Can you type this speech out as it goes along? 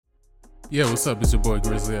Yeah, what's up? It's your boy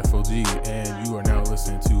Grizzly FOG, and you are now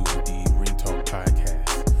listening to the Ring Talk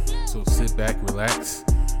Podcast. So sit back, relax,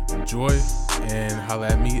 enjoy, and holla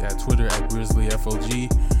at me at Twitter at Grizzly FOG.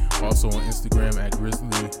 Also on Instagram at Grizzly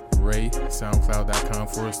Ray,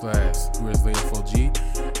 SoundCloud.com/Grizzly FOG.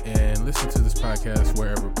 And listen to this podcast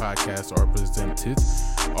wherever podcasts are presented.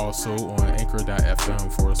 Also on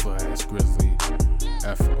Anchor.fm/Grizzly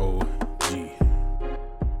FOG.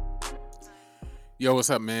 Yo, what's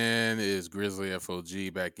up, man? It's Grizzly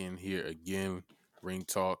FOG back in here again. Ring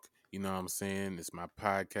Talk, you know what I'm saying? It's my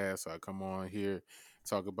podcast. So I come on here,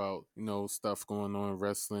 talk about, stuff going on in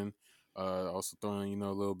wrestling. Also throwing,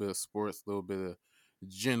 a little bit of sports, a little bit of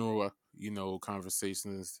general,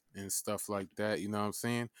 conversations and stuff like that. You know what I'm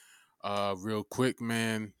saying? Real quick,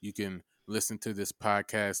 man, you can listen to this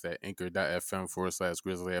podcast at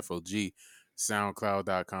Anchor.fm/Grizzly FOG,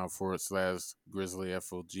 SoundCloud.com/Grizzly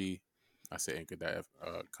FOG. I said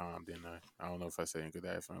Anchor.com, didn't I? I don't know if I said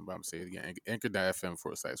Anchor.fm, but I'm saying it again.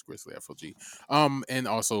 Anchor.fm/Grizzly FOG. And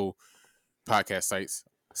also podcast sites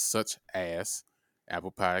such as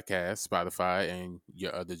Apple Podcasts, Spotify, and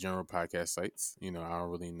your other general podcast sites. I don't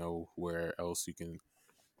really know where else you can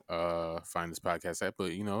find this podcast at, but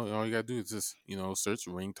all you gotta do is just search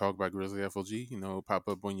Ring Talk by Grizzly FOG. Pop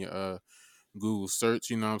up on your Google search.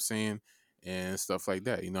 You know what I'm saying, and stuff like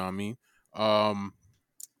that. You know what I mean. I'm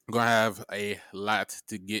gonna have a lot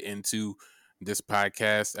to get into this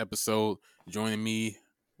podcast episode. Joining me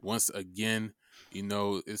once again,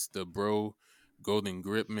 it's the bro Golden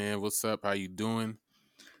Grip, man. What's up? How you doing?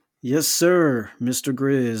 Yes, sir, Mr.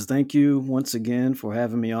 Grizz. Thank you once again for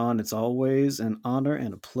having me on. It's always an honor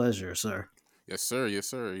and a pleasure, sir. Yes, sir. Yes,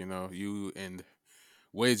 sir. You and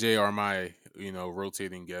Way J are my,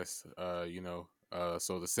 rotating guests. So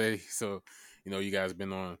to say, so, you guys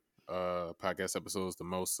been on podcast episodes the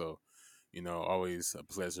most, so always a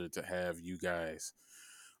pleasure to have you guys.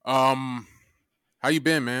 How you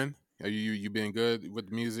been, man? Are you been good with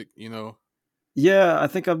the music? Yeah, I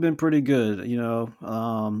think I've been pretty good.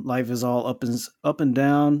 Life is all up and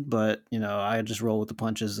down, but I just roll with the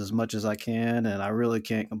punches as much as I can, and I really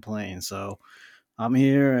can't complain. So I'm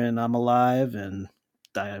here and I'm alive, and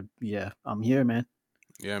I'm here, man.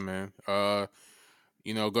 Yeah, man. Go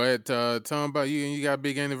ahead. Tell them about you. And you got a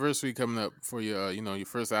big anniversary coming up for your, your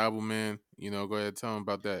first album, man. Go ahead. Tell them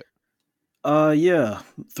about that. Yeah,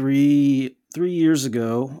 three years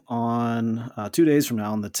ago on 2 days from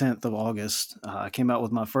now, on the 10th of August, I came out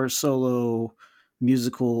with my first solo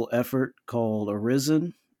musical effort called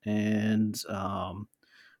Arisen, and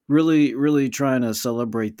really, really trying to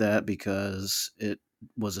celebrate that because it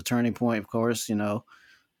was a turning point. Of course,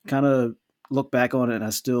 kind of look back on it, and I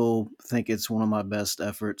still think it's one of my best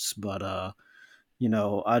efforts. But I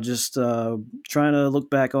just trying to look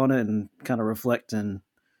back on it and kind of reflect and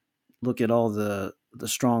look at all the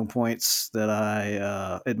strong points that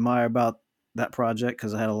I admire about that project,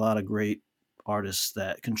 because I had a lot of great artists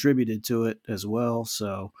that contributed to it as well.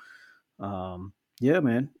 So yeah,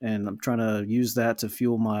 man, and I'm trying to use that to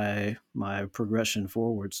fuel my progression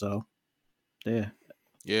forward. So yeah.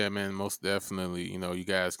 Yeah, man, most definitely. You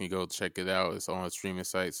guys can go check it out. It's on streaming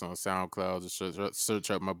sites on SoundCloud. Just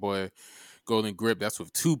search up my boy Golden Grip. That's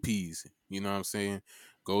with two P's. You know what I'm saying?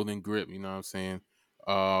 Golden Grip. You know what I'm saying?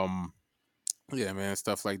 Um, yeah, man,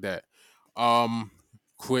 stuff like that. Um,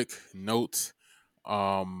 Quick note.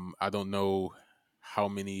 I don't know how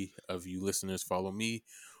many of you listeners follow me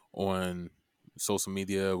on social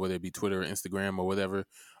media, whether it be Twitter or Instagram or whatever.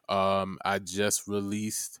 I just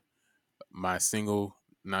released my single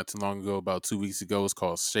not too long ago, about 2 weeks ago. It's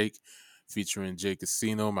called Shake, featuring Jay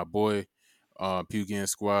Casino, my boy, Pugian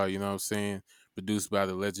Squad, you know what I'm saying? Produced by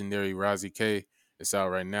the legendary Rozzy K. It's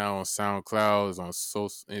out right now on SoundCloud.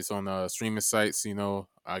 It's on streaming sites, I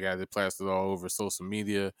got it plastered all over social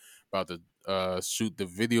media. About to shoot the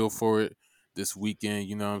video for it this weekend,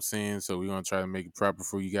 you know what I'm saying? So we're gonna try to make it proper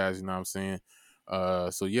for you guys, you know what I'm saying?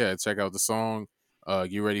 So yeah, check out the song.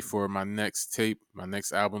 Get ready for my next tape, my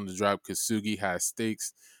next album to drop, Kasugi High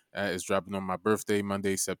Stakes. Is dropping on my birthday,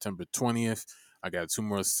 Monday, September 20th. I got 2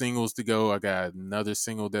 more singles to go. I got another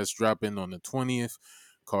single that's dropping on the 20th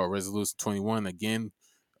called Resolution 21, again,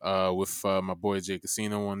 with my boy Jay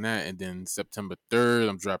Casino on that. And then September 3rd,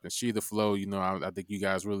 I'm dropping Sheeta Flow. I think you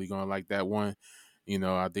guys really going to like that one.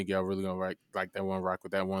 I think y'all really going to like that one, rock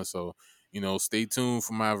with that one. So, stay tuned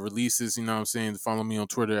for my releases. You know what I'm saying? Follow me on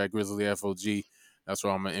Twitter at Grizzly FOG. That's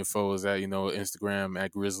where all my info is at, Instagram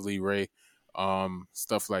at Grizzly Ray,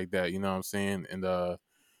 stuff like that, you know what I'm saying? And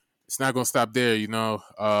it's not gonna stop there,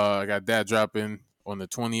 I got that dropping on the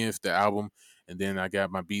 20th, the album, and then I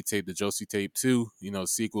got my B tape, the Josie tape too,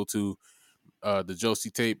 sequel to the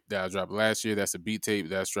Josie tape that I dropped last year. That's a beat tape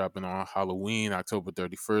that's dropping on Halloween, October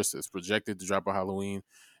 31st. It's projected to drop on Halloween.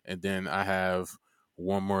 And then I have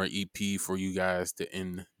one more EP for you guys to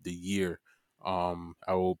end the year. I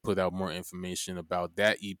will put out more information about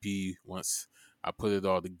that EP once I put it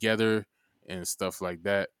all together and stuff like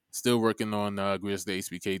that. Still working on Grizzly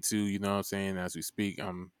HBK 2, you know what I'm saying, as we speak.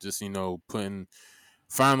 I'm just, putting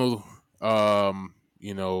final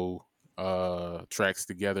tracks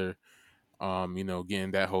together,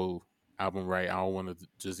 getting that whole album right. I don't want to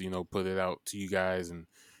just, put it out to you guys and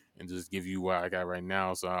just give you what I got right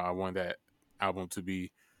now. So I want that album to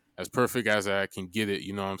be as perfect as I can get it,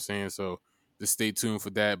 you know what I'm saying? So just stay tuned for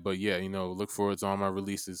that. But yeah, look forward to all my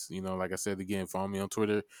releases. Like I said again, follow me on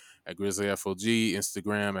Twitter at GrizzlyFOG,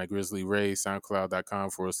 Instagram at Grizzly Ray,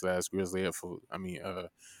 SoundCloud.com/GrizzlyFOG.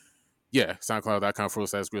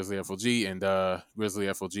 SoundCloud.com/GrizzlyFOG and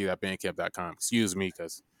GrizzlyFOG.bandcamp.com. Excuse me,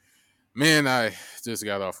 because man, I just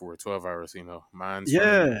got off work 12 hours, mind's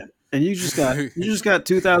running. Yeah, and you just got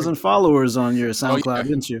 2,000 followers on your Oh SoundCloud, yeah.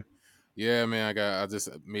 didn't you? Yeah, man, I just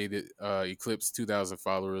made it eclipse 2,000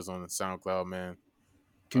 followers on the SoundCloud, man. Finally.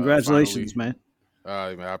 Congratulations, man.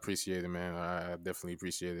 Man, I appreciate it, man. I definitely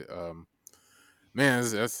appreciate it. Man,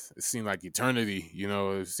 it seemed like eternity,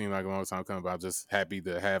 it seemed like a long time coming, but I'm just happy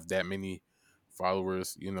to have that many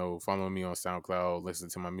followers, following me on SoundCloud, listening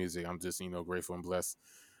to my music. I'm just, grateful and blessed.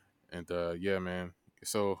 And yeah, man.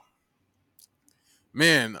 So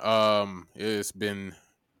man, it's been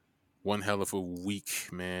one hell of a week,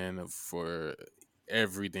 man, for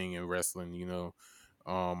everything in wrestling.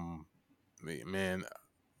 Um, man,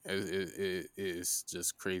 it is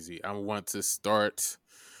just crazy. I want to start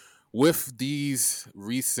with these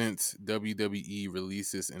recent WWE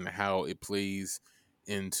releases and how it plays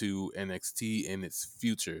into NXT and its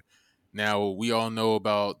future. Now we all know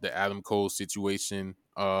about the Adam Cole situation.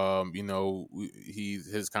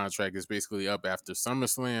 His contract is basically up after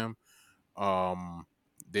SummerSlam. Um,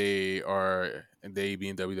 they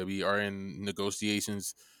being WWE are in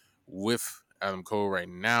negotiations with Adam Cole right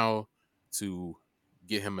now to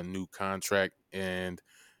get him a new contract and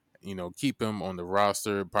keep him on the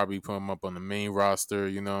roster, probably put him up on the main roster,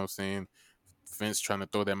 you know what I'm saying? Vince trying to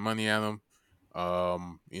throw that money at him.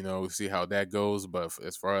 See how that goes. But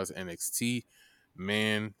as far as NXT,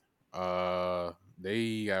 man,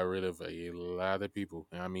 they got rid of a lot of people.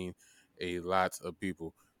 I mean, a lot of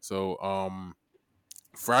people. So,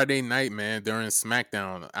 Friday night, man, during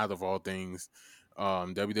SmackDown, out of all things,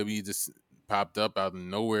 WWE just popped up out of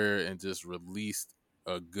nowhere and just released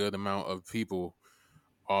a good amount of people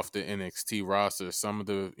off the NXT roster. Some of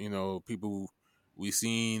the people we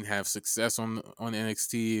seen have success on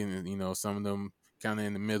NXT, and some of them kind of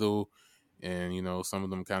in the middle, and some of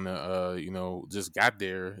them kind of just got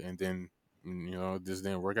there, and then this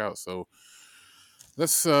didn't work out. So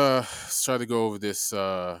let's try to go over this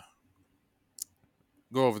as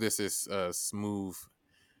smooth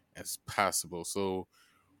as possible. So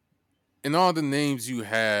in all the names you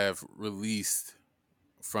have released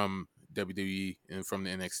from WWE and from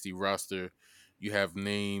the NXT roster, you have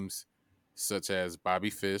names such as Bobby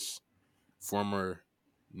Fish, former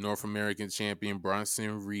North American champion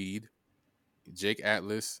Bronson Reed, Jake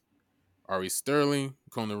Atlas, Ari Sterling,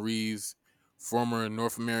 Conan Reeves, former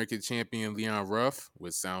North American champion Leon Ruff,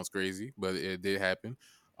 which sounds crazy, but it did happen.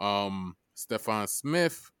 Stephon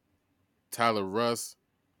Smith, Tyler Russ,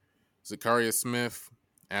 Zakaria Smith,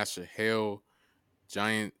 Asher Hale,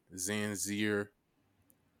 Giant Zanzier,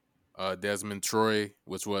 Desmond Troy,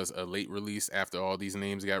 which was a late release after all these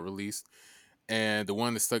names got released. And the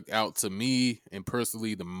one that stuck out to me and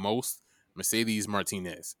personally the most, Mercedes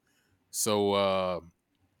Martinez. So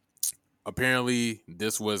apparently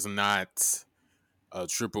this was not a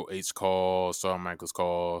Triple H call, Shawn Michaels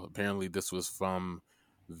call. Apparently this was from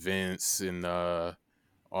Vince and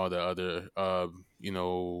all the other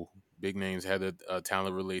big names had a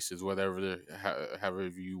talent relations, whatever, however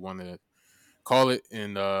you want to call it.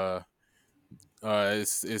 And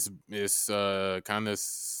it's kind of,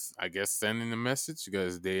 I guess, sending a message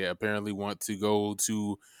because they apparently want to go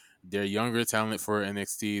to their younger talent for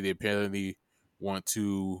NXT. They apparently want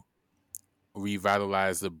to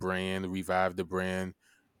revitalize the brand, revive the brand,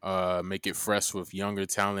 make it fresh with younger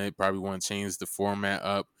talent. Probably want to change the format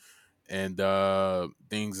up and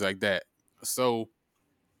things like that. So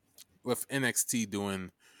with NXT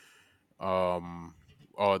doing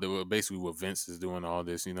all the basically what Vince is doing all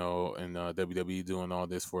this, and WWE doing all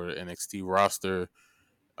this for the NXT roster.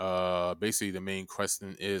 Basically the main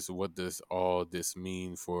question is what does all this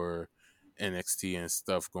mean for NXT and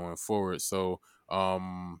stuff going forward? So,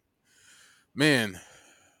 man,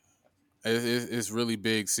 it's really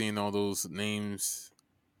big seeing all those names,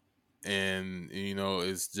 and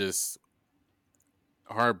it's just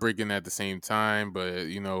heartbreaking at the same time. But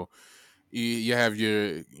you have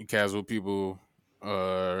your casual people,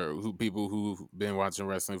 who people who've been watching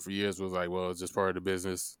wrestling for years was like, well, it's just part of the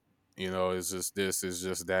business. It's just this, it's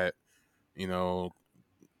just that. You know,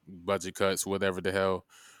 budget cuts, whatever the hell.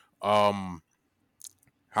 Um,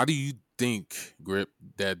 how do you think, Grip,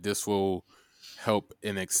 that this will help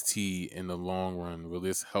NXT in the long run? Will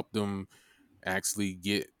this help them actually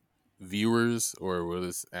get viewers, or will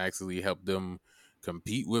this actually help them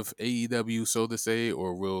compete with AEW, so to say,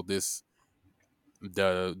 or will this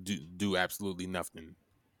do absolutely nothing?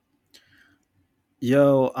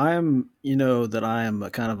 Yo, that I am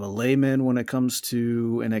a kind of a layman when it comes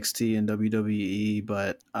to NXT and WWE,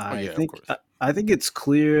 but Oh I yeah, of think course. I think it's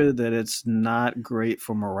clear that it's not great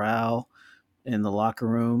for morale in the locker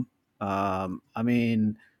room. I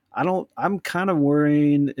mean, I'm kind of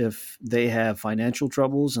worrying if they have financial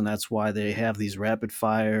troubles, and that's why they have these rapid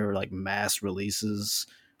fire, like mass releases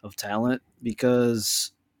of talent.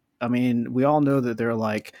 Because, I mean, we all know that they're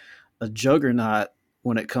like a juggernaut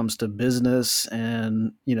when it comes to business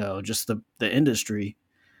and just the industry.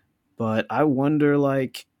 But I wonder,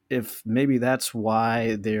 like, if maybe that's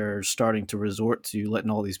why they're starting to resort to letting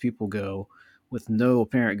all these people go with no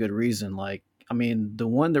apparent good reason. Like, I mean, the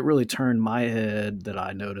one that really turned my head that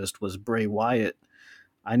I noticed was Bray Wyatt.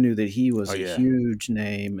 I knew that he Oh was a yeah. huge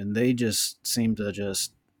name, and they just seem to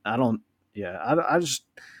just, I don't, yeah, I just,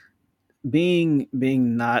 being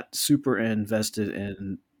not super invested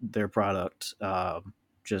in their product.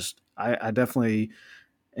 Just, I definitely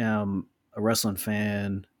am a wrestling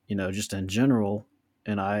fan, just in general,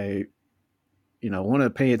 and I, want to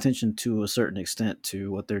pay attention to a certain extent to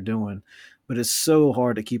what they're doing, but it's so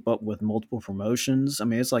hard to keep up with multiple promotions. I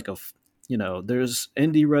mean, it's like there's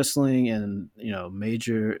indie wrestling and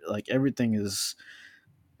major, like everything is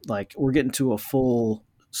like we're getting to a full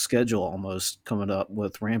schedule almost coming up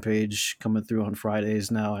with Rampage coming through on Fridays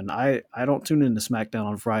now, and I don't tune into SmackDown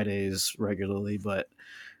on Fridays regularly, but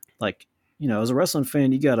like as a wrestling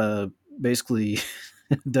fan, you gotta basically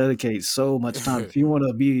dedicate so much time if you want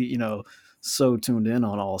to be so tuned in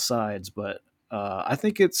on all sides. But I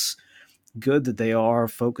think it's good that they are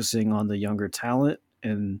focusing on the younger talent,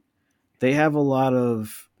 and they have a lot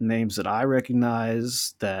of names that I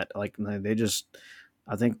recognize that like they just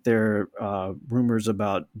I think there are rumors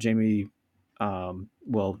about Jamie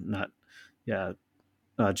well not yeah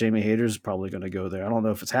Jamie Hayter's probably going to go there. I don't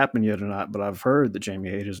know if it's happened yet or not, but I've heard that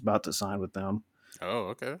Jamie Hayter's about to sign with them. Oh,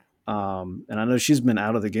 okay. And I know she's been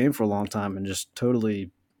out of the game for a long time and just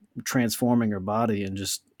totally transforming her body, and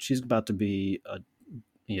just she's about to be a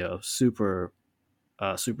super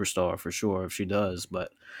superstar for sure if she does.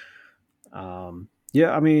 But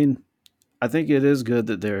yeah, I mean, I think it is good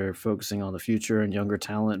that they're focusing on the future and younger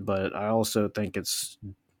talent, but I also think it's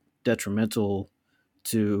detrimental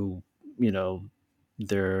to you know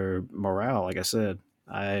their morale. Like I said,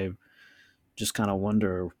 I just kind of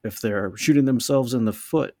wonder if they're shooting themselves in the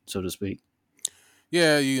foot, so to speak.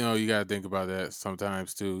 Yeah, you gotta think about that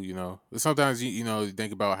sometimes too. Sometimes you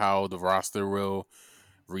think about how the roster will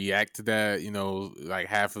react to that. Like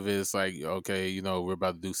half of it is like, okay, we're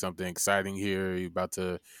about to do something exciting here. You're about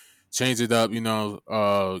to change it up.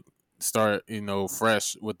 Start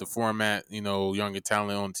fresh with the format. Younger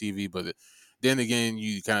talent on TV, but then again,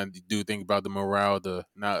 you kind of do think about the morale, the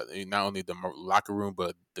not only the locker room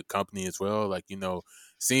but the company as well. Like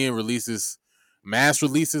seeing releases, mass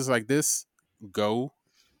releases like this go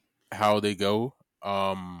how they go.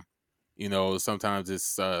 Sometimes it's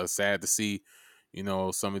sad to see,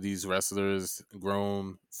 some of these wrestlers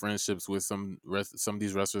grown friendships with some of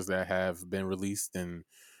these wrestlers that have been released, and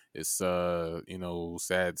it's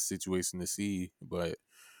sad situation to see, but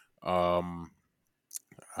um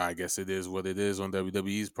I guess it is what it is on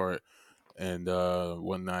WWE's part and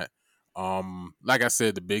whatnot. Like I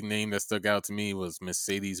said, the big name that stuck out to me was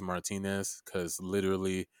Mercedes Martinez, because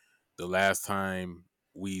literally the last time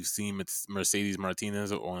we've seen Mercedes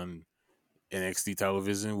Martinez on NXT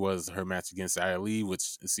television was her match against Ali,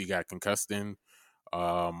 which she got concussed in.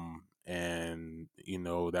 And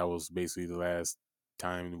that was basically the last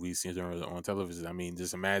time we seen her on television. I mean,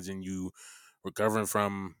 just imagine you recovering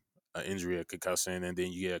from an injury, a concussion, and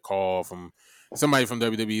then you get a call from somebody from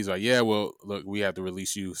WWE's like, "Yeah, well, look, we have to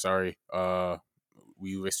release you. Sorry.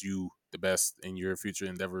 We wish you the best in your future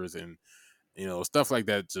endeavors," and stuff like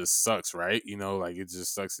that just sucks, right? Like it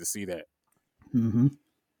just sucks to see that. Mm-hmm.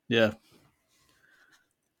 Yeah,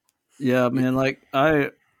 yeah, Yeah. man. Like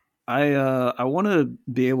I want to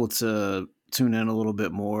be able to tune in a little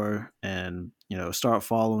bit more and start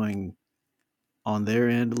following. on their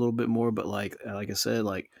end a little bit more, but like I said,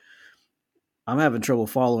 like I'm having trouble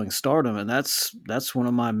following Stardom, and that's one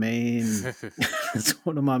of my main it's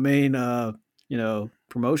one of my main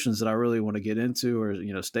promotions that I really want to get into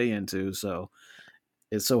or stay into. So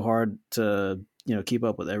it's so hard to keep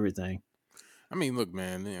up with everything. I mean, look,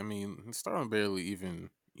 man. I mean, Stardom barely even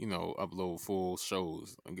upload full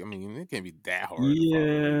shows. Like, I mean, it can't be that hard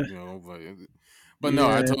to follow, Yeah, but no,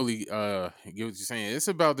 I yeah, totally get what you're saying. It's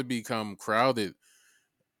about to become crowded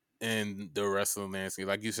in the wrestling landscape.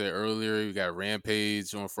 Like you said earlier, you got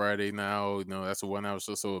Rampage on Friday now. That's a 1 hour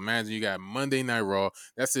show. So imagine you got Monday Night Raw.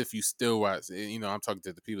 That's if you still watch. I'm talking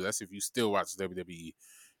to the people. That's if you still watch WWE.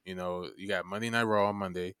 You got Monday Night Raw on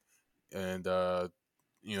Monday, and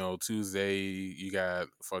Tuesday you got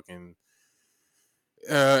fucking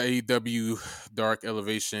AEW Dark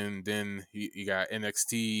Elevation. Then you got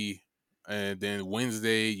NXT, and then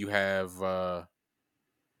Wednesday you have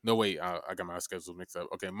no, wait, I got my schedule mixed up.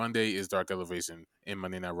 Okay, Monday is Dark Elevation and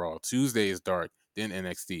Monday Night Raw. Tuesday is Dark, then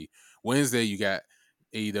NXT. Wednesday, you got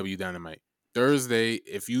AEW Dynamite. Thursday,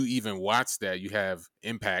 if you even watch that, you have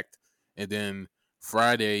Impact. And then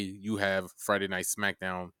Friday, you have Friday Night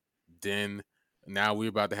SmackDown. Then now we're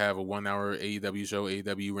about to have a 1 hour AEW show,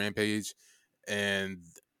 AEW Rampage. And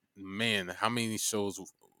man, how many shows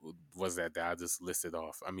was that I just listed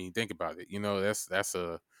off? I mean, think about it. That's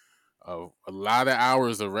a lot of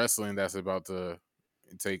hours of wrestling that's about to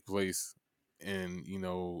take place in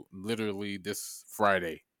literally this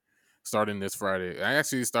Friday, starting this Friday. I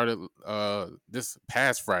actually started this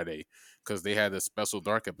past Friday because they had a special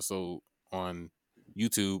dark episode on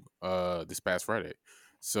YouTube this past Friday.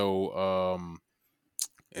 So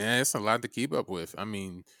and it's a lot to keep up with. I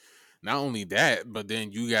mean, not only that, but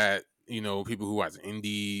then you got people who watch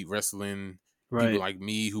indie wrestling, people right. like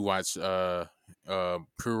me who watch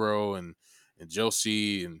Puro and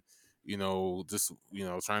Joshi, and just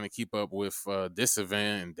trying to keep up with this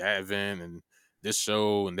event and that event and this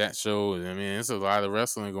show and that show. And I mean, it's a lot of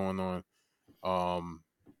wrestling going on.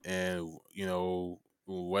 And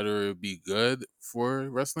whether it be good for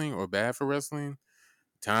wrestling or bad for wrestling,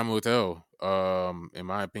 time will tell. In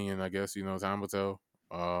my opinion, I guess time will tell.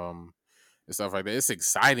 And stuff like that. It's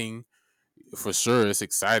exciting for sure. It's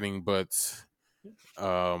exciting, but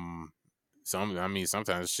um,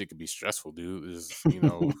 sometimes shit could be stressful, dude. Is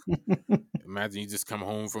imagine you just come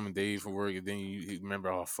home from a day from work and then you remember,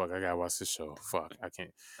 oh fuck, I gotta watch this show. Fuck, I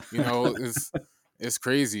can't. It's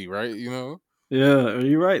crazy, right? Yeah,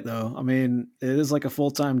 you're right though. I mean, it is like a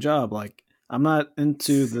full-time job. Like I'm not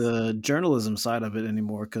into the journalism side of it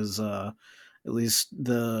anymore because at least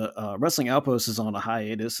the Wrestling Outpost is on a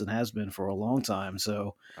hiatus and has been for a long time.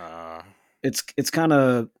 So Uh, it's kind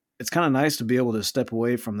of nice to be able to step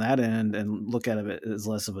away from that end and look at it as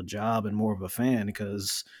less of a job and more of a fan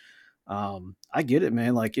because I get it,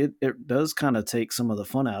 man. Like it does kind of take some of the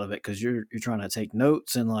fun out of it because you're trying to take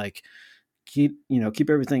notes and like keep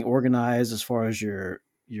everything organized as far as your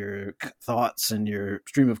thoughts and your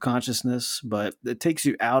stream of consciousness, but it takes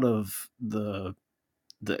you out of the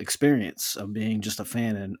experience of being just a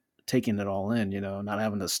fan and taking it all in, not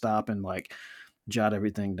having to stop and like jot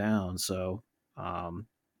everything down. So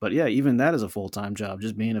but yeah, even that is a full-time job,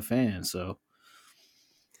 just being a fan. So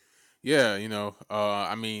yeah,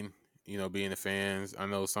 I mean, being a fans, I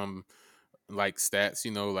know some like stats,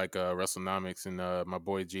 like WrestleNomics and my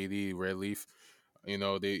boy JD Red Leaf. They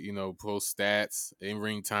post stats, in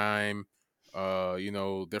ring time,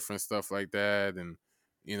 different stuff like that, and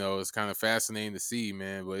it's kind of fascinating to see,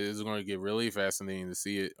 man. But it's going to get really fascinating to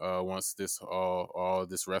see it once this all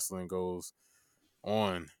this wrestling goes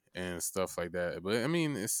on and stuff like that. But I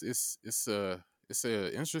mean, it's a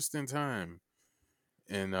interesting time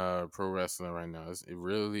in pro wrestling right now. It's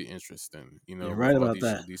really interesting, you're with right all about these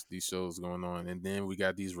that. these shows going on, and then we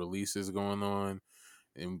got these releases going on,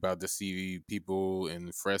 and about to see people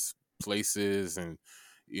in fresh places and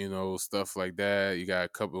stuff like that. You got a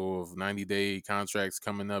couple of 90-day contracts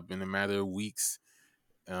coming up in a matter of weeks.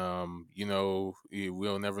 We'll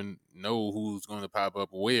never know who's going to pop up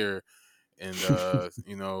where, and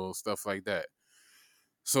stuff like that.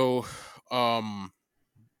 So,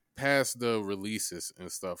 past the releases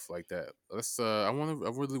and stuff like that. I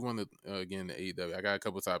really want to get into AEW. I got a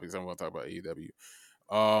couple topics I want to talk about AEW.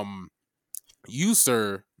 Um, you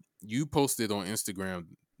sir, you posted on Instagram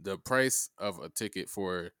the price of a ticket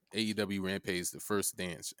for AEW Rampage, the first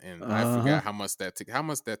dance, and I Uh-huh. forgot how much that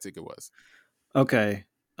ticket was. Okay.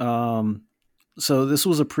 Um, so this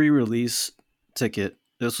was a pre-release ticket.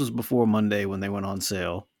 This was before Monday when they went on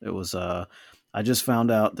sale. It was I just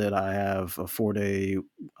found out that I have a 4-day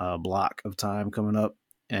block of time coming up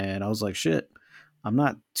and I was like, shit. I'm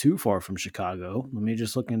not too far from Chicago. Let me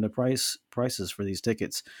just look into prices for these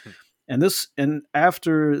tickets. And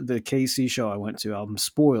after the KC show I went to, I'm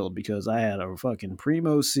spoiled because I had a fucking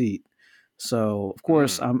primo seat. So of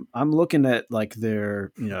course Mm. I'm looking at like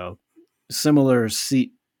their, similar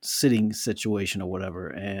sitting situation or whatever,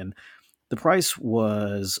 and the price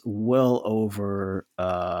was well over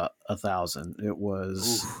 1,000. It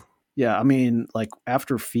was, Oof. yeah, I mean, like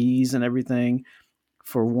after fees and everything,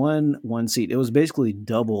 for one seat, it was basically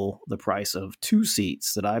double the price of two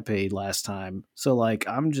seats that I paid last time. So like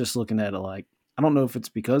I'm just looking at it like, I don't know if it's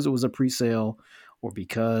because it was a pre-sale or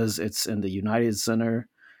because it's in the United Center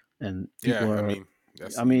and Yeah, people I are, mean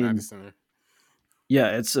that's I the United mean, Center.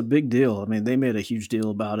 yeah, it's a big deal. I mean, they made a huge deal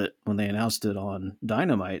about it when they announced it on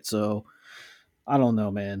Dynamite. So I don't know,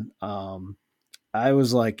 man. I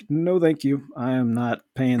was like, no, thank you. I am not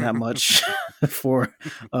paying that much for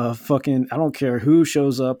fucking. I don't care who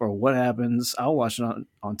shows up or what happens. I'll watch it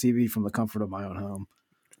on TV from the comfort of my own home.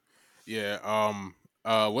 Yeah.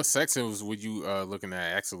 What sections would you looking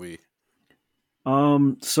at actually?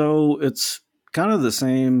 So it's kind of the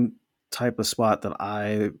same type of spot that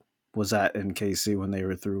I was at in KC when they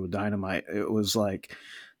were through Dynamite. It was like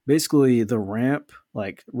basically the ramp,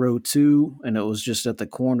 like row two, and it was just at the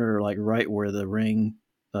corner, like right where the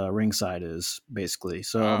ringside is, basically.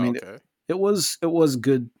 So I Ah, mean, okay. it was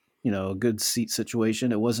good, a good seat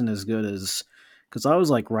situation. It wasn't as good as because I was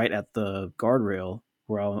like right at the guardrail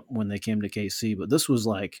when they came to KC, but this was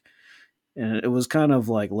like, and it was kind of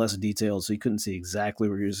like less detailed, so you couldn't see exactly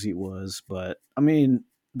where your seat was. But I mean,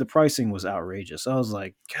 the pricing was outrageous. I was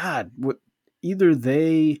like, God, what? Either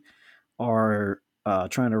they are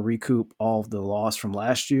trying to recoup all of the loss from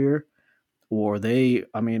last year, or they.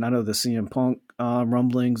 I mean, I know the CM Punk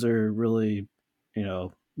rumblings are really, you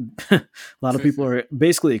know, a lot of people are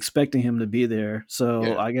basically expecting him to be there. So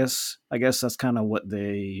Yeah. I guess that's kind of what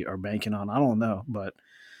they are banking on. I don't know, but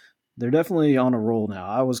they're definitely on a roll now.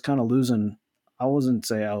 I was kind of losing. I wasn't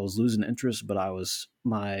say I was losing interest, but I was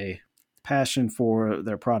my passion for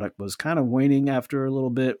their product was kind of waning after a little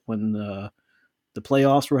bit when the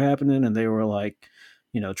playoffs were happening and they were like,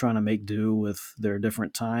 trying to make do with their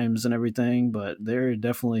different times and everything. But they're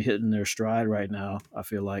definitely hitting their stride right now. I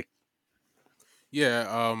feel like.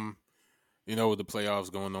 Yeah. With the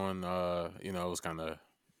playoffs going on, it was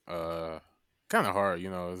uh kind of hard. It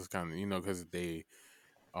was kind of because they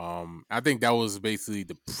I think that was basically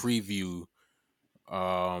the preview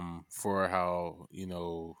for how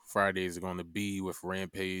Fridays are going to be with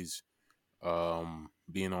Rampage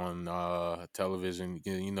being on television.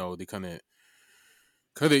 They couldn't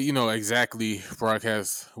exactly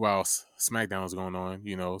broadcast while SmackDown was going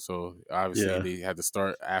on. So obviously Yeah. they had to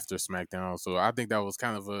start after SmackDown. So I think that was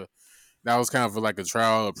kind of like a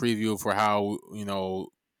trial, a preview for how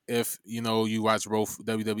if you watch both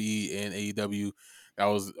WWE and AEW, that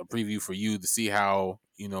was a preview for you to see how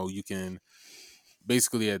you can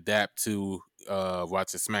basically adapt to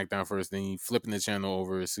watching SmackDown first, then you flipping the channel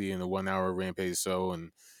over, seeing a 1 hour Rampage show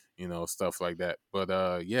and stuff like that.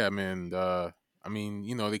 But yeah, man, I mean,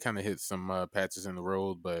 they kind of hit some patches in the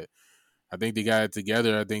road, but I think they got it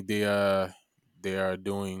together. I think they are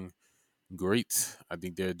doing great. I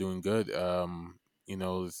think they're doing good.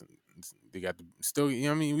 They got still.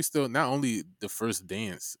 I mean, we still not only the first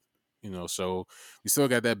dance. So we still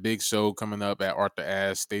got that big show coming up at Arthur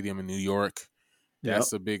Ashe Stadium in New York. Yep.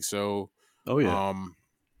 That's a big show. Oh yeah. Um,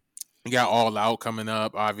 we got All Out coming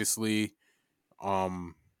up, obviously.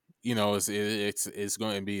 Um, it's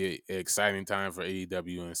going to be an exciting time for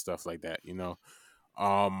AEW and stuff like that.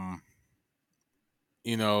 Um,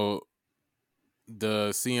 you know the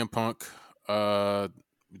CM Punk uh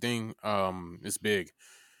thing is big.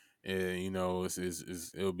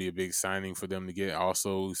 It'll be a big signing for them to get.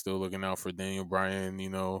 Also, still looking out for Daniel Bryan.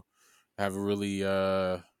 Haven't really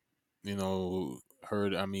heard.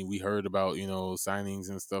 I mean, we heard about signings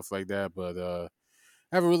and stuff like that, but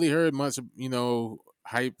haven't really heard much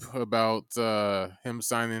hype about him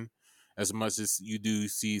signing as much as you do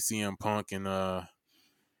see CM Punk, and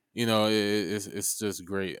it's just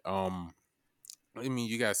great. I mean,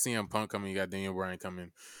 you got CM Punk coming, you got Daniel Bryan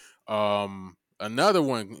coming. Another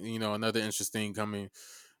one, another interesting coming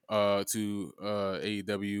to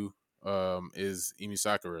AEW is Emi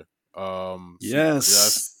Sakura. She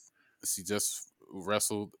Yes. just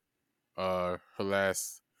wrestled her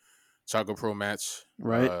last Chaco Pro match.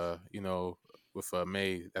 Right. With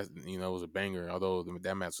May, that was a banger. Although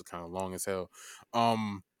that match was kind of long as hell.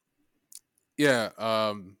 Um,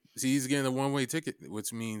 yeah. She's getting a one way ticket,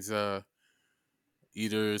 which means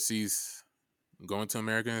either she's going to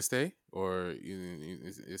America and stay, or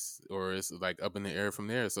it's like up in the air from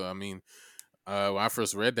there. So I mean, When I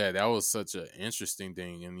first read that, that was such an interesting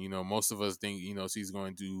thing, and most of us think she's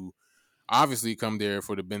going to obviously come there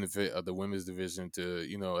for the benefit of the women's division to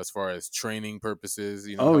as far as training purposes,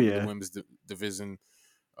 Oh helping the yeah, women's division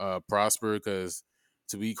prosper. Because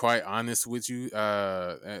to be quite honest with you,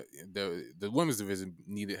 the women's division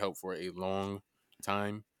needed help for a long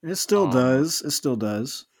time. it still Um, does. It still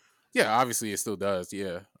does. yeah, obviously it still does.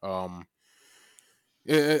 Yeah,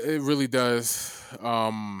 it really does.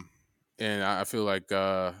 And I feel like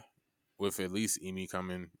with at least Emi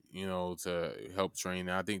coming, to help train,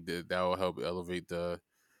 I think that will help elevate the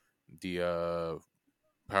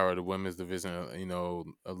power of the women's division,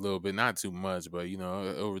 a little bit, not too much, but it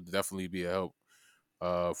would definitely be a help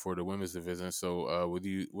for the women's division. So, what do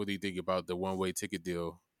you think about the one way ticket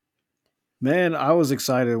deal? Man, I was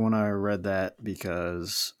excited when I read that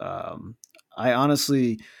because I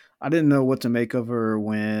honestly I didn't know what to make of her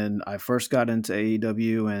when I first got into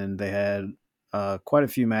AEW, and they had quite a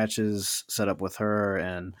few matches set up with her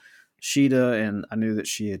and Sheeta, and I knew that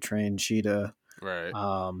she had trained Sheeta. Right.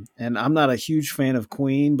 And I'm not a huge fan of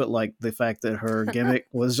Queen, but like the fact that her gimmick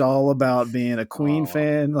was all about being a Queen Oh,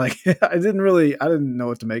 fan, like I didn't know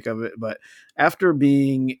what to make of it. But after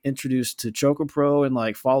being introduced to Choco Pro and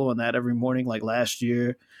like following that every morning, like last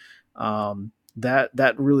year,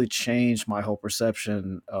 that really changed my whole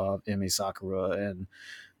perception of Emi Sakura, and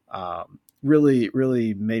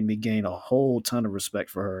really made me gain a whole ton of respect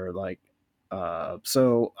for her. Like,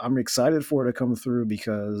 so I'm excited for her to come through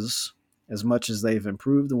because as much as they've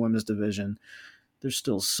improved the women's division, there's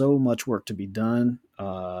still so much work to be done.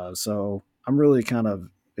 So I'm really kind of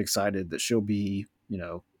excited that she'll be,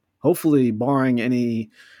 hopefully barring any,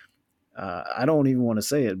 I don't even want to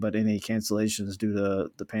say it, but any cancellations due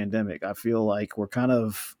to the pandemic. I feel like we're kind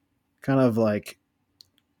of like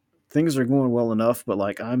things are going well enough, but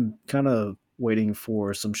like I'm kind of waiting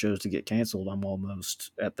for some shows to get canceled. I'm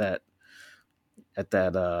almost at that. I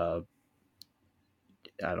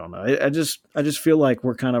don't know. I just feel like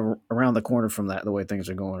we're kind of around the corner from that, the way things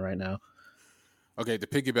are going right now. okay. To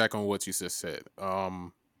piggyback on what you just said,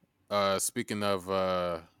 speaking of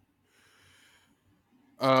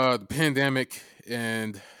the pandemic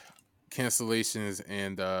and cancellations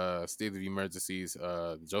and state of emergencies,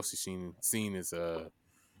 the Josie scene is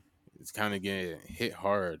it's kind of getting hit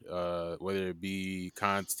hard, whether it be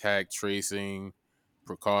contact tracing,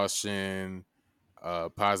 precaution,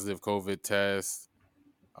 positive COVID test.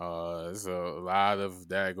 There's a lot of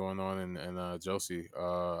that going on in Josie.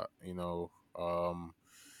 A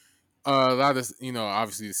lot of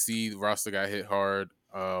obviously the seed roster got hit hard.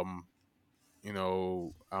 I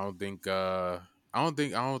don't think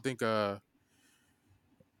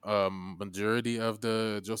majority of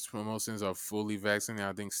the Josie promotions are fully vaccinated.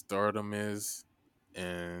 I think Stardom is,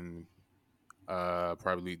 and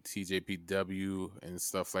probably TJPW and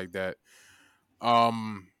stuff like that.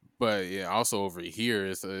 Um, but yeah, also over here,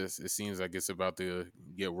 it seems like it's about to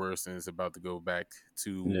get worse, and it's about to go back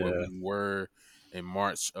to what Yeah. we were in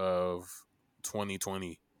March of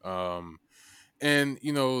 2020. And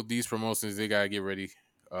these promotions, they gotta get ready.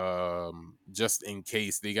 Just in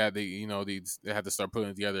case they have to start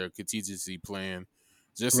putting together a contingency plan,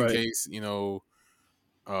 just in Right. case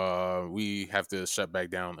we have to shut back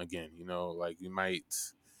down again. Like we might,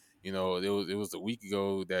 it was a week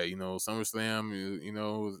ago that SummerSlam,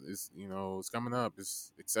 it's coming up,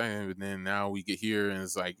 it's exciting, but then now we get here and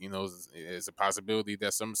it's like it's a possibility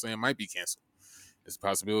that SummerSlam might be canceled. It's a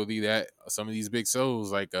possibility that some of these big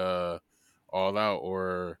shows like All Out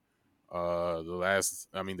or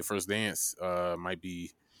the First Dance might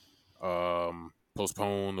be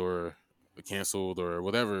postponed or canceled or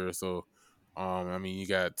whatever. So, you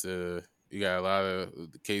got a lot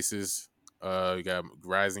of the cases. You got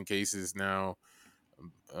rising cases now.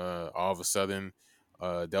 All of a sudden,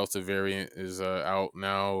 Delta variant is out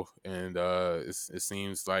now, and it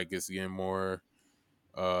seems like it's getting more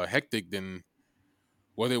hectic than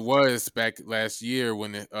what it was back last year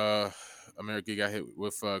when America got hit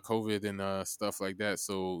with COVID and stuff like that.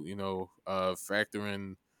 So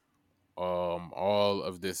factoring all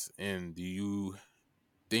of this in, do you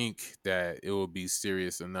think that it will be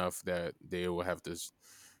serious enough that they will have to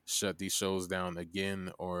shut these shows down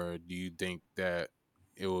again, or do you think that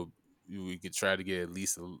it will we could try to get at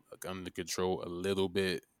least under control a little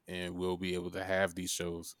bit, and we'll be able to have these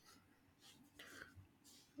shows?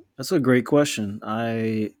 That's a great question.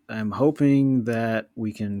 I am hoping that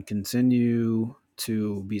we can continue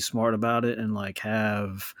to be smart about it and like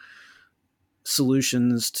have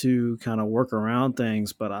solutions to kind of work around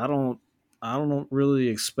things, but I don't really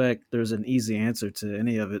expect there's an easy answer to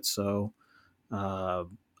any of it. So uh,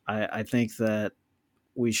 I think that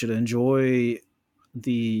we should enjoy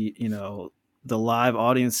the the live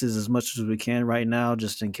audiences as much as we can right now,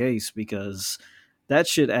 just in case, because that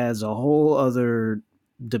shit adds a whole other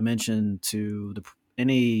dimension to the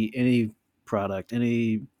any product,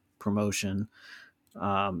 any promotion.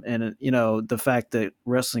 And the fact that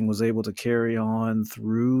wrestling was able to carry on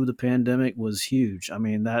through the pandemic was huge. I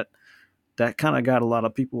mean, that kind of got a lot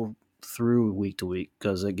of people through week to week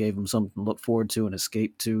because it gave them something to look forward to and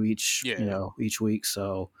escape to Yeah. each week.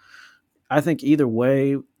 So I think either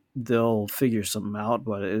way they'll figure something out.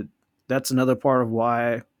 But that's another part of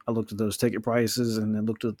why I looked at those ticket prices and then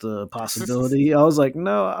looked at the possibility. I was like,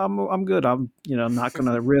 no, I'm good. I'm not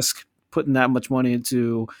going to risk putting that much money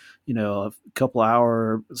into a couple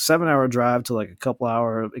hour 7 hour drive to like a couple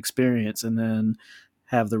hour experience and then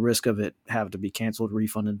have the risk of it have to be canceled,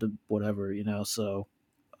 refunded to whatever. So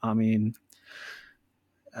I mean,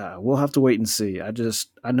 we'll have to wait and see.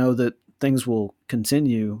 I know that things will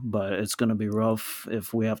continue, but it's going to be rough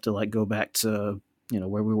if we have to like go back to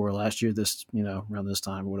where we were last year, this around this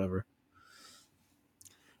time or whatever.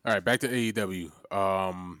 All right, back to AEW.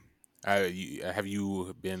 Have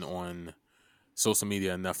you been on social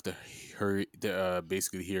media enough to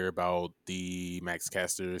basically hear about the Max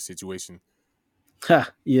Caster situation?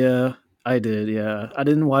 Ha, yeah, I did. Yeah, I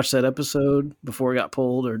didn't watch that episode before it got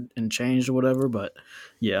pulled or and changed or whatever, but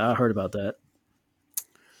yeah, I heard about that.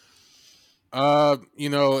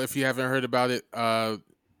 If you haven't heard about it,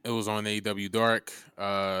 it was on AEW Dark.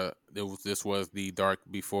 This was the Dark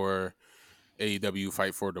before AEW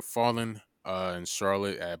Fight for the Fallen, in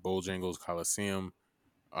Charlotte at Bojangles Coliseum.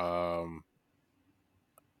 Um,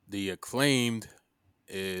 the Acclaimed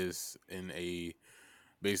is in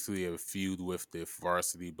basically a feud with the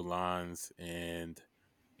Varsity Blondes, and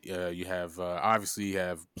you have obviously you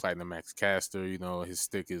have Platinum Max Caster. His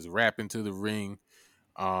stick is rapping to the ring.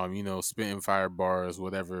 Spitting fire bars,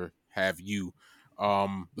 whatever have you.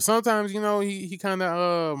 But sometimes he kind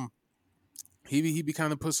of he be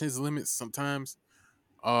kind of pushing his limits sometimes.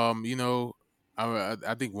 Um, you know,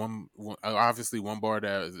 I think obviously one bar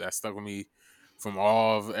that stuck with me from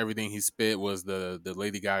all of everything he spit was the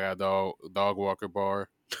Lady Gaga dog walker bar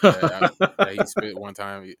that he spit one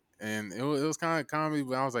time, and it was kind of comedy,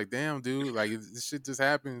 but I was like, damn, dude, like this shit just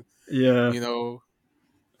happened, Yeah. you know,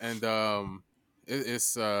 and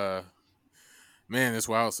it's man, it's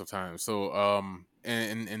wild sometimes. So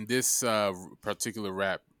and this particular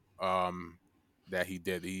rap that he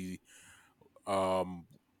did, he um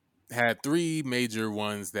had three major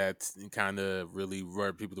ones that kind of really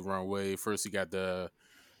rubbed people the wrong way. First, you got the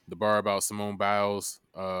bar about Simone Biles,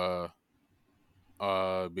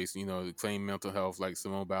 basically, claim mental health like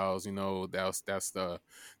Simone Biles. That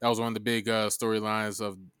was one of the big storylines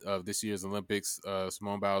of this year's Olympics.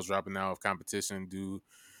 Simone Biles dropping out of competition due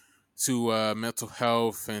to mental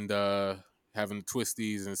health and having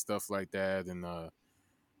twisties and stuff like that, and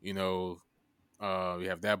you know, you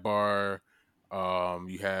have that bar.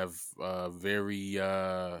 You have very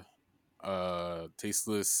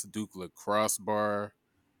tasteless Duke lacrosse bar,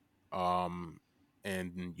 um,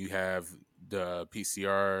 and you have the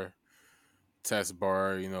PCR test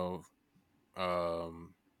bar.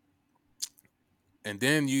 Um, and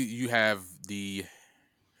then you have the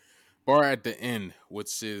bar at the end,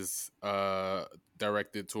 which is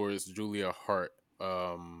directed towards Julia Hart.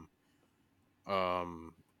 Um, I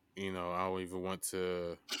don't even want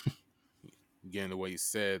to get into what he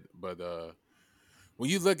said, but when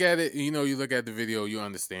you look at it, you look at the video, you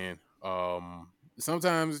understand.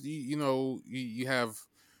 Sometimes you have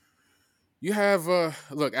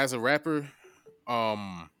look, as a rapper,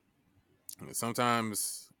 um,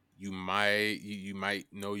 sometimes you might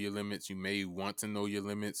know your limits. You may want to know your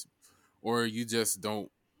limits, or you just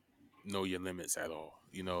don't know your limits at all.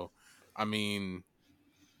 I mean,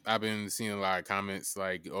 I've been seeing a lot of comments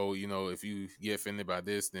like, "Oh, if you get offended by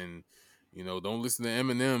this, then don't listen to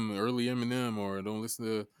Eminem, early Eminem, or don't listen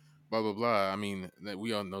to blah blah blah." I mean,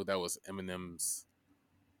 we all know that was Eminem's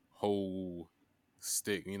whole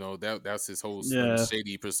stick. That's his whole Slim Yeah.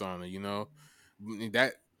 Shady persona.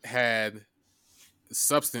 That had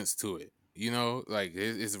substance to it. Like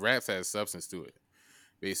his raps had substance to it.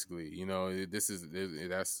 Basically,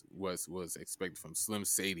 that's what was expected from Slim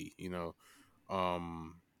Shady.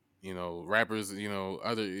 Um, rappers,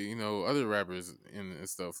 other rappers and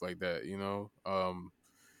stuff like that.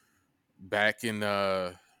 Back in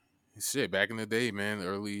back in the day, man,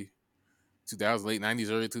 early 2000s, late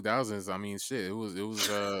 90s, early 2000s. I mean, shit, it was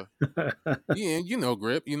yeah,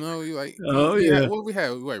 Grip. You like Oh you had yeah. what we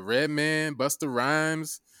had, like Redman, Buster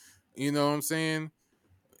Rhymes. You know what I'm saying?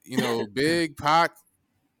 Big Pac.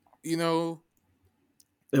 You know,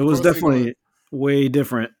 It of was course they going. definitely way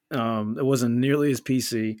different. It wasn't nearly as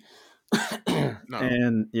PC. No,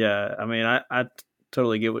 And yeah, I mean, I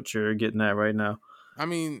totally get what you're getting at right now. I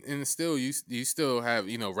mean, and still, you still have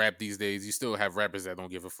rap these days. You still have rappers that don't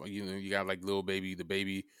give a fuck. You got like Lil Baby, the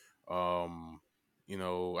Baby. Um, I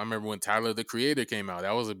remember when Tyler the Creator came out.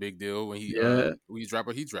 That was a big deal Yeah. when he dropped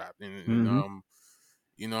what he dropped, and Hmm.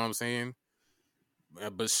 you know what I'm saying.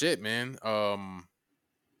 But shit, man.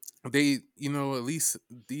 They at least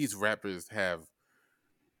these rappers have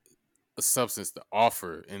a substance to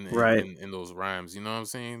offer in in Right. in, in those rhymes. You know what I'm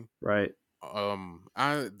saying? Right.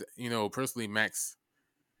 I personally Max.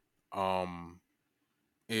 Um,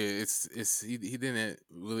 it's he didn't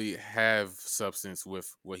really have substance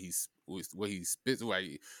with what he spits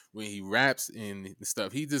like when he raps and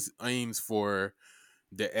stuff. He just aims for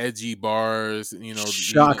the edgy bars, Shock he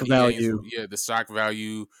aims for value. the shock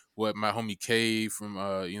value. What my homie K from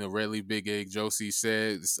Red Leaf Big Egg Josie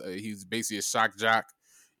said, he's basically a shock jock.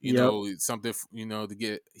 Yep. It's something to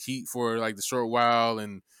get heat for like the short while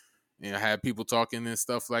and have people talking and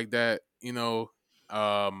stuff like that.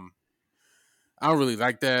 Um, I don't really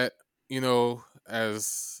like that.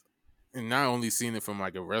 As and not only seeing it from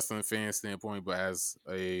like a wrestling fan standpoint, but as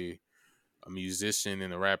a musician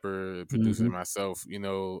and a rapper, a producer Hmm. myself, you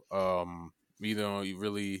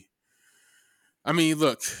really. I mean,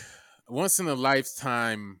 look, once in a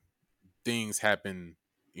lifetime things happen,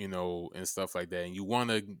 and stuff like that, and you want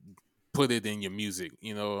to put it in your music.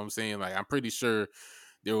 You know what I'm saying? Like, I'm pretty sure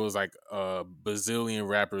there was like a bazillion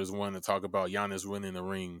rappers wanting to talk about Giannis winning the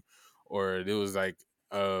ring, or there was like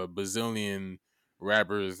a bazillion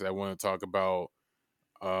rappers that want to talk about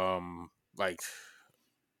like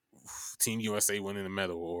Team USA winning the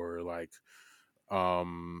medal, or like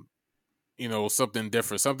um something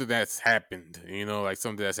different, something that's happened, like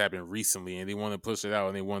something that's happened recently, and they want to push it out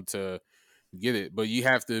and they want to get it. But you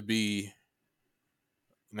have to be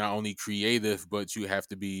not only creative, but you have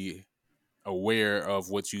to be aware of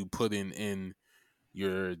what you put in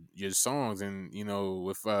your songs. And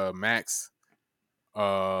with Max,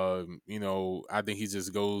 I think he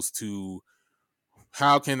just goes to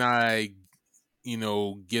how can I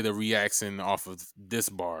get a reaction off of this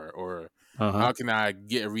bar, or Uh huh. how can I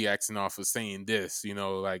get a reaction off of saying this?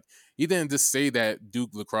 Like he didn't just say that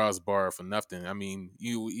Duke Lacrosse bar for nothing. I mean,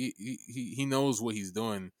 he knows what he's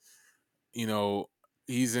doing. You know,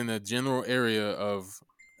 he's in a general area of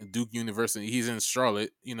Duke University. He's in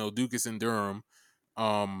Charlotte. Duke is in Durham.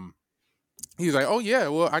 Um, he's like, oh yeah,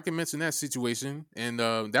 well I can mention that situation, and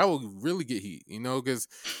that will really get heat. Because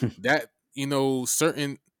that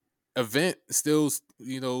certain event still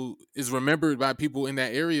is remembered by people in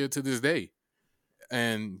that area to this day,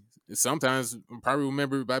 and sometimes probably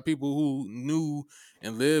remembered by people who knew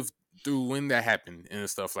and lived through when that happened and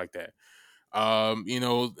stuff like that.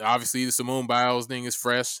 Obviously the Simone Biles thing is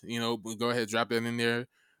fresh. But go ahead, drop that in there.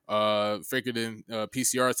 Figured in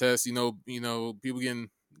PCR tests. People getting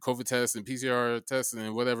COVID tests and PCR tests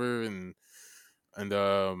and whatever,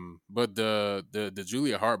 but the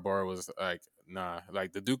Julia Hart bar was like, nah.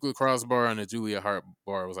 Like the Duke Lacrosse bar and the Julia Hart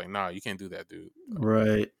bar was like, nah, you can't do that, dude. Like,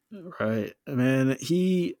 Right. Right. Man,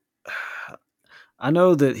 I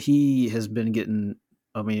know that he has been getting,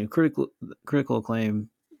 I mean, critical acclaim.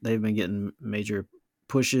 They've been getting major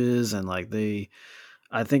pushes, and like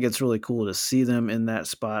I think it's really cool to see them in that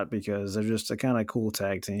spot because they're just a kind of cool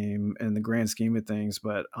tag team in the grand scheme of things.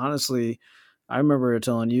 But honestly, I remember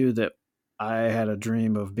telling you that I had a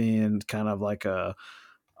dream of being kind of like a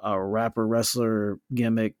rapper wrestler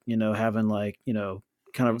gimmick, having like, kind I'm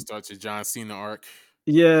gonna of, start your John Cena arc.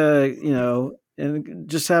 yeah, and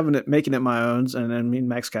just having it, making it my own. And I mean,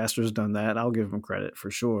 Max Caster's done that. I'll give him credit for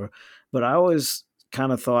sure. But I always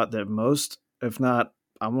kind of thought that most, if not,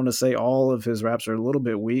 I want to say all of his raps are a little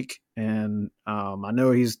bit weak. And I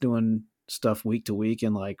know he's doing stuff week to week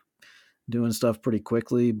and like doing stuff pretty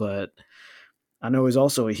quickly, but I know he's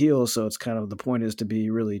also a heel. So it's kind of the point is to be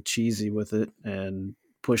really cheesy with it and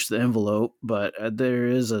push the envelope. But there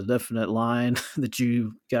is a definite line that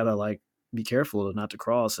you gotta like be careful not to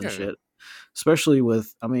cross and Yeah, shit, especially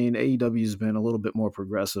with, I mean, AEW's been a little bit more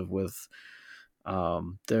progressive with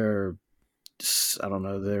their, I don't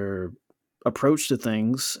know, their approach to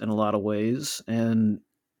things in a lot of ways. And,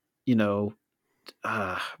 you know,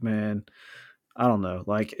 man, I don't know.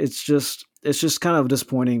 Like, it's just kind of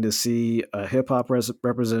disappointing to see a hip hop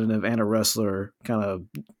representative and a wrestler kind of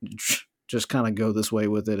just kind of go this way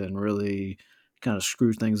with it and really kind of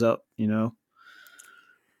screw things up, you know?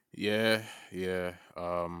 yeah, yeah.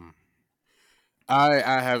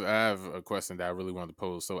 I have a question that I really wanted to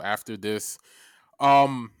pose. So after this,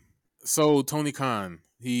 um, so Tony Khan,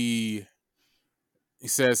 he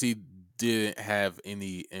says he didn't have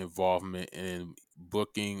any involvement in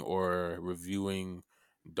booking or reviewing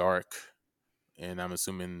Dark, and I'm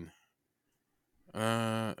assuming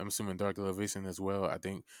Dark Elevation as well. I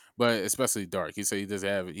think, but especially Dark. He said he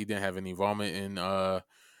didn't have any involvement in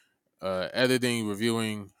editing,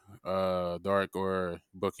 reviewing Dark or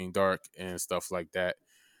booking Dark and stuff like that.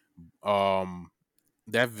 Um,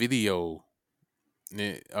 that video,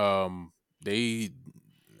 they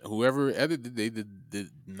whoever edited did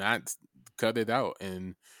not cut it out,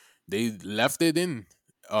 and they left it in,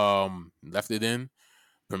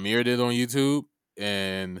 premiered it on YouTube,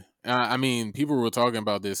 and I mean, people were talking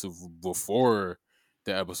about this before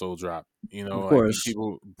the episode dropped. You Of know, like course.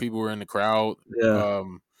 people were in the crowd. Yeah.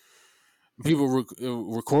 Um, people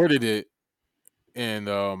recorded it, and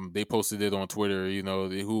they posted it on Twitter. You know,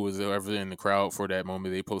 who was ever in the crowd for that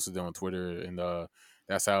moment, they posted it on Twitter, and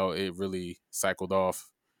that's how it really cycled off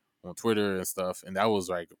on Twitter and stuff. And that was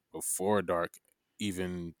like before Dark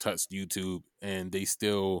even touched YouTube, and they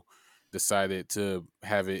still decided to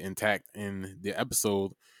have it intact in the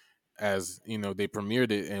episode. As you know, they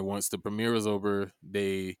premiered it, and once the premiere was over,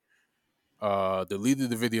 they deleted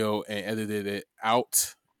the video and edited it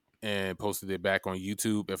out and posted it back on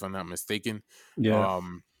YouTube, if I'm not mistaken. Yeah.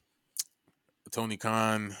 Um, Tony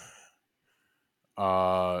Khan,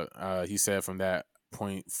 he said from that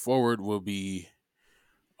point forward will be,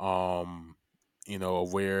 um,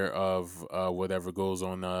 aware of whatever goes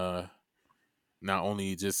on, not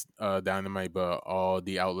only just Dynamite, but all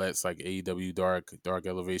the outlets like AEW, Dark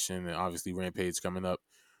Elevation, and obviously Rampage coming up.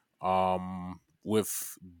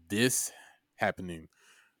 With this happening,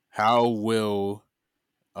 how will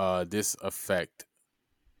this affect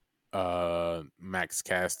Max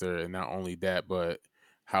Caster, and not only that, but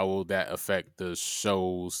how will that affect the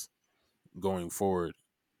shows going forward?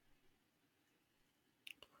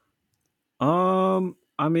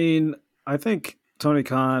 I mean, I think Tony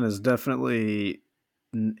Khan is definitely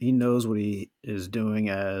he knows what he is doing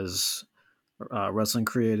as wrestling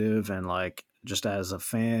creative and like just as a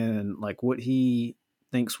fan and like what he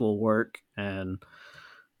thinks will work and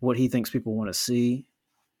what he thinks people want to see.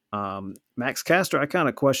 Max Caster, I kind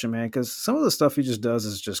of question, man, because some of the stuff he just does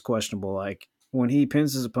is just questionable. Like when he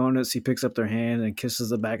pins his opponents, he picks up their hand and kisses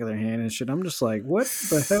the back of their hand and shit. I'm just like, what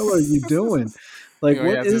the hell are you doing? Like, He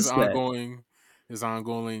what has is that? his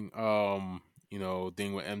ongoing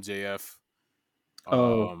thing with MJF.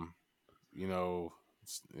 Oh, Um, you know,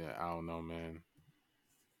 yeah, I don't know, man.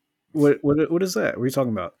 what is that? What are you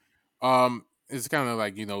talking about? It's kind of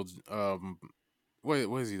like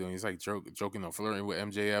what is he doing? He's like joking or flirting with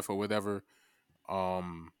MJF or whatever.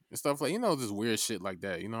 And stuff like just weird shit like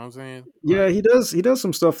that. You know what I'm saying? Yeah, Like, he does. He does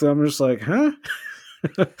some stuff that I'm just like, huh?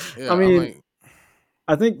 I yeah, I'm mean, like,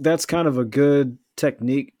 I think that's kind of a good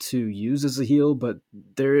technique to use as a heel, but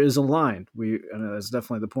there is a line. That's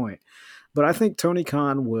definitely the point. But I think Tony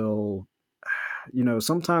Khan will,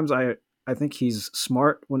 sometimes I think he's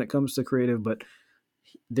smart when it comes to creative, but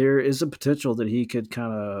there is a potential that he could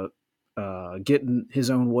kind of get in his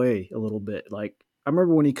own way a little bit. Like I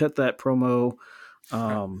remember when he cut that promo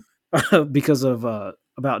um, because of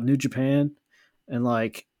about New Japan, and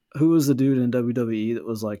like who was the dude in WWE that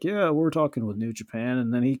was like, yeah, we're talking with New Japan,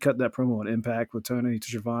 and then he cut that promo on Impact with Tony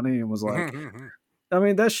Schiavone and was like, I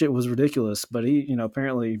mean, that shit was ridiculous, but he,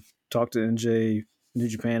 apparently talked to NJ New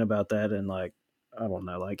Japan about that, and like, I don't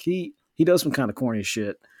know, like he does some kind of corny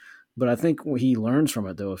shit, but I think he learns from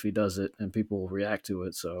it though if he does it and people react to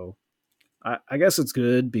it. So I guess it's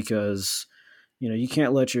good because you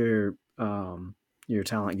can't let your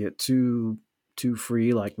talent get too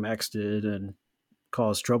free like Max did and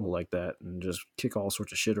cause trouble like that and just kick all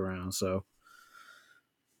sorts of shit around. So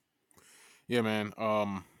yeah, man.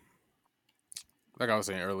 Like I was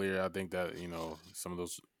saying earlier, I think that some of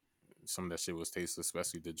that shit was tasteless,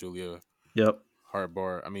 especially the Julia yep, Hart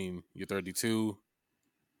bar. I mean, you're 32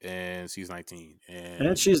 and she's 19, and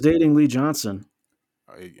and she's dating Lee Johnson.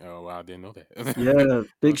 well, I didn't know that. Yeah,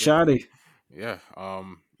 big Okay, shotty. yeah.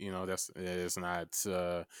 That's it's not.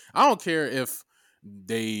 I don't care if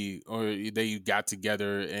they got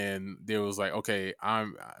together and there was like, okay,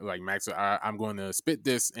 I'm like Max, I'm going to spit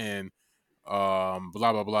this and blah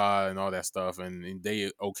blah blah and all that stuff, and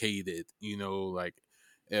they okayed it. Like,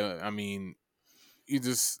 I mean,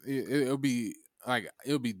 it'll be like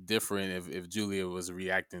it'll be different if Julia was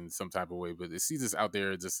reacting some type of way, but if she's just out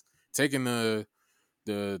there just taking the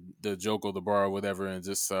joke or the bar or whatever and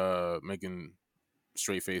just making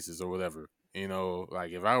straight faces or whatever.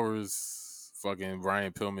 Like if I was fucking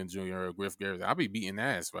Brian Pillman Jr. or Griff Garrison, I'll be beating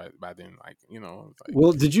ass by then. Like, it's like,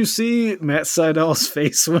 Well, did you see Matt Seidel's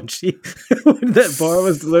face when when that bar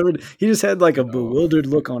was delivered? He just had like a no. bewildered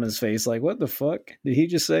look on his face. Like, what the fuck did he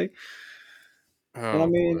just say? And I Oh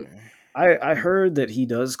mean, boy. I heard that he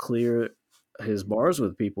does clear his bars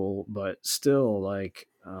with people, but still, like,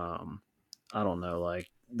 I don't know, like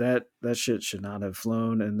that shit should not have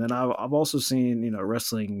flown. And then I've also seen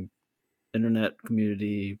wrestling internet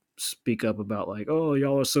community speak up about like, oh,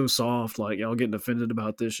 y'all are so soft, like y'all getting offended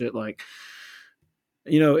about this shit, like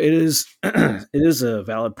it is it is a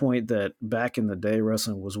valid point that back in the day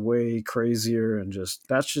wrestling was way crazier, and just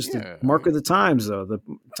that's just the Yeah. mark of the times, though. The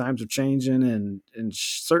times are changing, and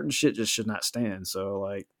certain shit just should not stand. So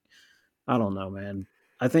like, I don't know, man.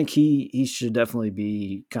 I think he should definitely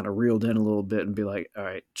be kind of reeled in a little bit and be like, all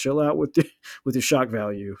right, chill out with with your shock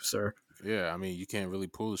value, sir. Yeah, I mean, you can't really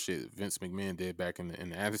pull shit Vince McMahon did back in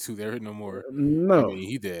the Attitude Era no more. I No, mean,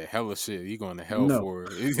 he did hella shit. He going to hell no. for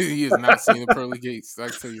it. He is not seeing the pearly gates. I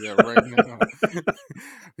tell you that right now.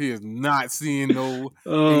 He is not seeing no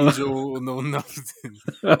uh, angel, no nothing,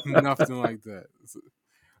 nothing like that.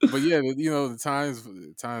 But yeah, the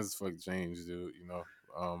times fucking changed, dude.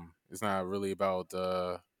 It's not really about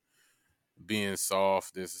being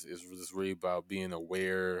soft. This is just really about being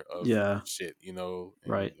aware of yeah, shit, and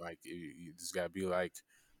right. like you just gotta be like,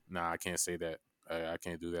 nah, I can't say that. I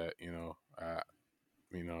can't do that.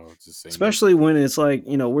 Just say no. Especially when it's like,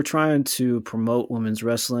 we're trying to promote women's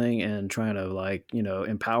wrestling and trying to like,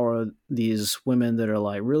 empower these women that are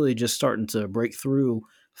like really just starting to break through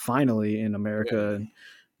finally in Yeah. America. And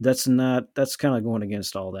that's kind of going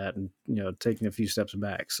against all that, and, taking a few steps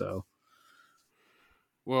back. So,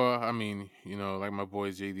 Well, I mean, like my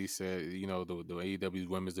boy JD said, the AEW's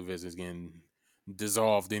women's division is getting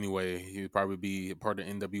dissolved anyway. He would probably be a part of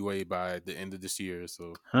NWA by the end of this year.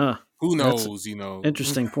 So huh. who That's knows?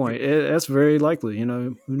 interesting point. That's very likely,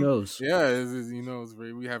 who knows? Yeah, it's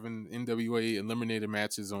very we having NWA eliminator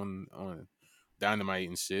matches on Dynamite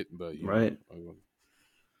and shit, but Right.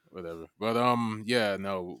 whatever. But yeah,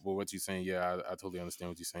 no, but what you're saying, yeah, I totally understand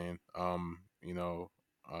what you're saying.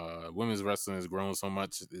 Women's wrestling has grown so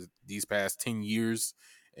much these past 10 years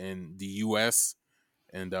in the U.S.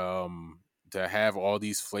 and to have all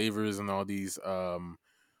these flavors and all these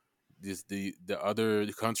the other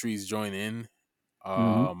countries join in.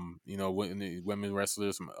 Hmm. When the women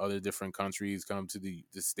wrestlers from other different countries come to the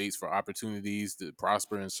states for opportunities to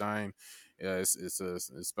prosper and shine. Yeah, it's a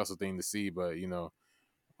special thing to see, but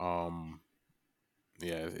um,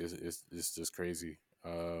 yeah, it's just crazy.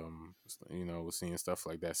 We're seeing stuff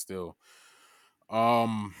like that still.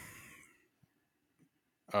 Um,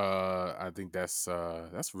 I think that's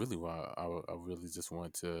really what I really just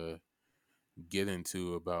want to get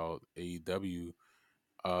into about AEW.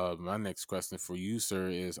 My next question for you, sir,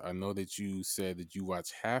 is I know that you said that you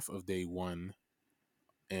watched half of day one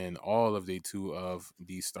and all of day two of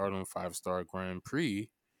the Stardom 5-Star Grand Prix.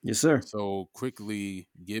 Yes, sir. So quickly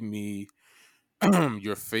give me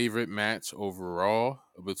your favorite match overall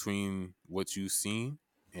between what you've seen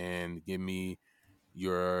and give me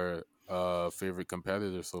your favorite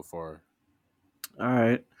competitor so far. All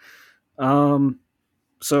right. Um,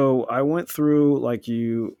 so I went through, like,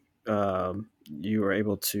 you were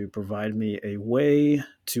able to provide me a way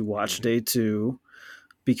to watch Hmm. day two,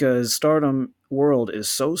 because Stardom World is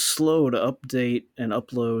so slow to update and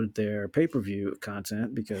upload their pay per view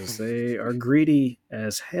content because they are greedy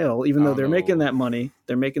as hell. Even I though don't know.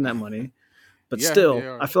 they're making that money. But Yeah, they still,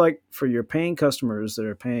 I are. feel like for your paying customers that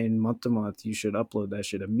are paying month to month, you should upload that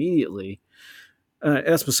shit immediately.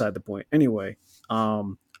 That's beside the point. Anyway,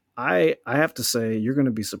 um, I have to say you're going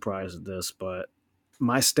to be surprised at this, but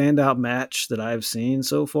my standout match that I've seen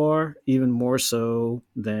so far, even more so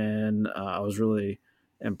than I was really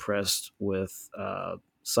impressed with Sayaka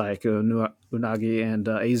Unagi and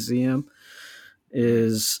AZM, Mm,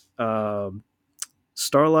 is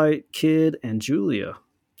Starlight Kid and Julia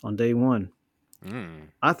on day one. mm,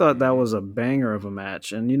 I thought that mm, was a banger of a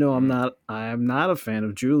match, and mm. I am not a fan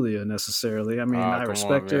of Julia necessarily. I mean, Oh, I come on,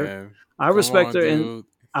 respect her. man. I Come respect on, her, and dude.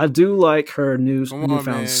 I do like her Come on, newfound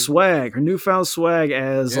man. swag. Her newfound swag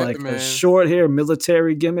as Yeah, like a man. short hair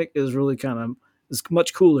military gimmick is really kind of is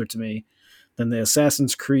much cooler to me than the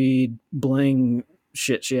Assassin's Creed bling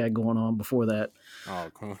shit she had going on before that. Oh,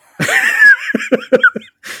 come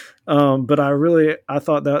on. But I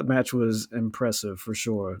thought that match was impressive for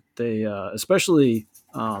sure. They especially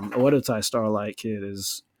Oedotai Starlight Kid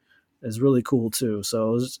is really cool too.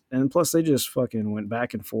 So and plus they just fucking went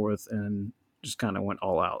back and forth and just kind of went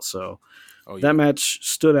all out. So Oh, that yeah. match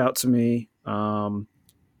stood out to me.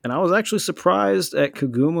 And I was actually surprised at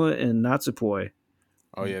Kaguma and Natsupoi.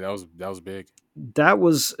 Oh yeah, that was big. I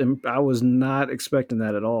was not expecting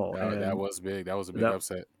that at all, That and was big. That was a big that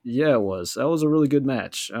upset. yeah, it was. That was a really good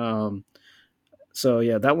match. So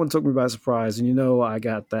yeah, that one took me by surprise, and I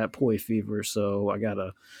got that Poi fever, so I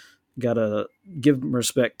gotta give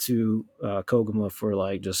respect to Koguma for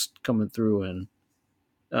like just coming through and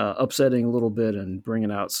upsetting a little bit and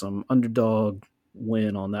bringing out some underdog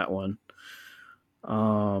win on that one.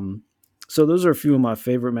 Um, so those are a few of my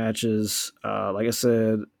favorite matches. Like I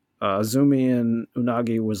said, Azumi and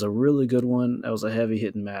Unagi was a really good one. That was a heavy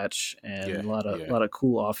hitting match and Yeah, a yeah. lot of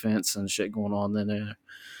cool offense and shit going on in there.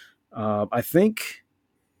 I think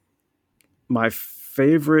my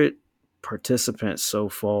favorite participant so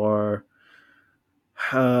far,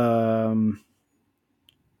 um,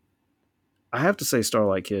 I have to say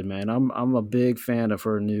Starlight Kid, man. I'm a big fan of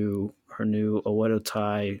her new Oedo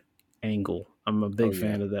Tai angle. I'm a Oh big yeah.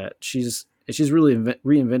 fan of that. She's really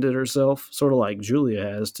reinvented herself, sort of like Julia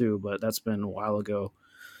has too, but that's been a while ago.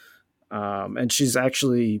 And she's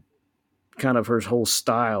actually kind of her whole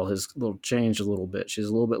style has little changed a little bit. She's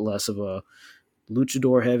a little bit less of a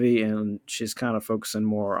luchador heavy, and she's kind of focusing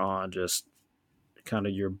more on just kind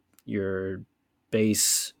of your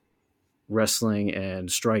base wrestling and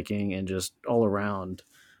striking and just all around.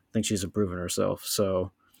 I think she's improving herself.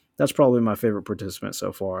 So that's probably my favorite participant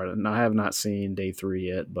so far. And I have not seen day 3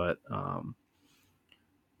 yet, but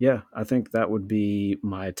yeah, I think that would be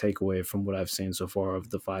my takeaway from what I've seen so far of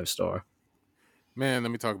the 5 star. Man,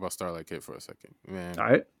 let me talk about Starlight Kid for a second. All Man,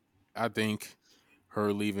 right. I think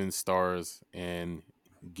her leaving Stars and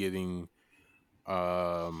getting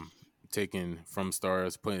um taken from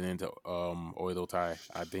Stars, putting into Oedo Tai,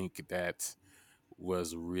 I think that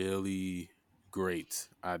was really great.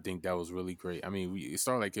 I think that was really great. I mean,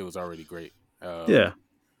 Starlight Kid was already great. Yeah.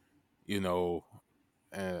 You know,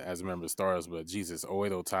 as a member of Stars, but Jesus,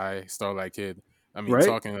 Oedo Tai, Starlight Kid. I mean, Right.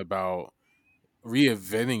 talking about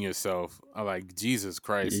reinventing yourself. I like Jesus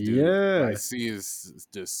Christ, dude. Like, Yeah. she is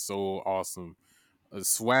just so awesome. The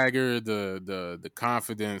swagger, the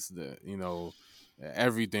confidence,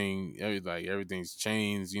 everything, like everything's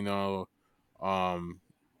changed. Um,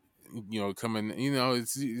 coming,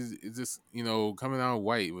 it's just coming out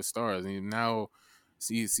white with stars, and now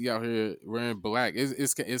see out here wearing black.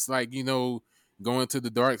 It's like going to the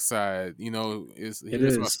dark side. It's It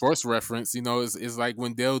here's my is. sports reference. It's like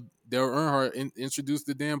when Dale Earnhardt introduced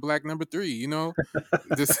the damn black number 3.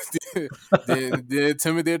 This the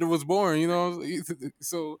Intimidator was born.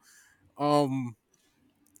 So um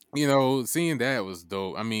seeing that was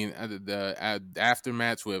dope. I mean, the after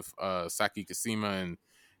match with Saki Kasima and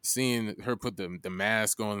seeing her put the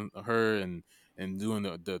mask on her and doing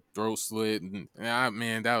the throat slit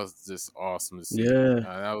man, that was just awesome to see. Yeah.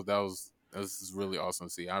 That was just really awesome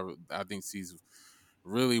to see. I think she's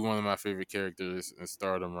really one of my favorite characters in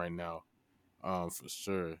Stardom right now, for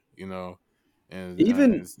sure. And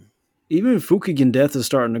Even even Fukigen Death is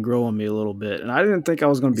starting to grow on me a little bit, and I didn't think I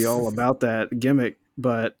was going to be all about that gimmick,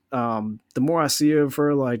 but the more I see of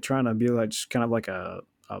her, like trying to be like just kind of like a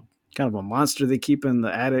kind of a monster they keep in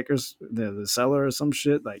the attic or the cellar or some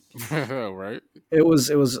shit, like right. it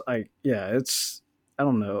was like yeah, it's I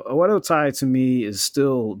don't know. Oedo Tai to me is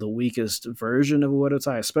still the weakest version of Oedo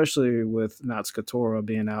Tai, especially with Natsukatora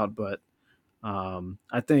being out, but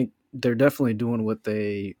I think they're definitely doing what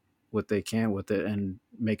they can with it and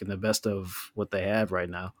making the best of what they have right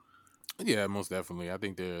now. Yeah, most definitely. I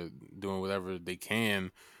think they're doing whatever they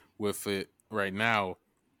can with it right now.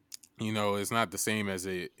 It's not the same as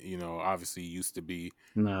it, obviously used to be.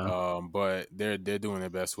 No, But they're doing their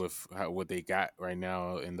best with what they got right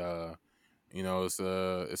now, and it's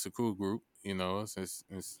a cool group.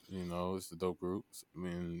 It's a dope group. I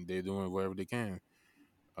mean, they're doing whatever they can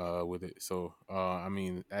with it. So I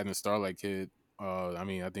mean, adding Starlight Kid, I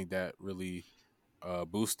mean, I think that really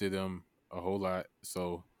boosted them a whole lot.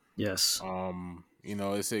 So yes,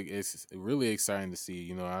 it's really exciting to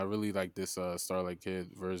see. I really like this Starlight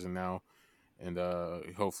Kid version now, and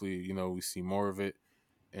hopefully we see more of it.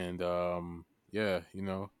 And yeah,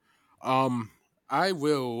 um I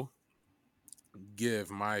will give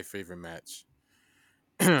my favorite match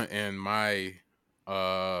and my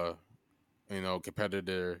uh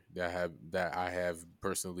competitor that I have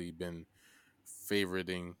personally been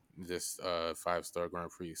favoriting this 5-star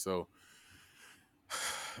Grand Prix. So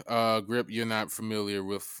Grip, you're not familiar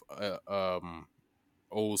with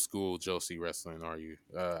old school Josie wrestling, are you?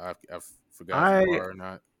 I forgot if I you are or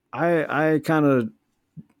not. I I kind of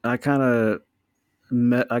I kind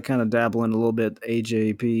of dabble in a little bit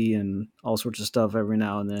AJP and all sorts of stuff every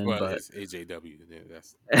now and then, Well, but it's AJW. Yeah,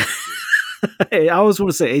 that's true. Hey, I always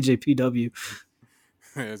want to say AJPW.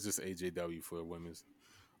 It's just AJW for women's.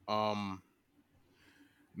 Um,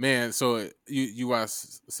 Man, so you watch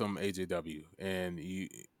some AJW, and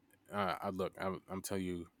I look, I'm telling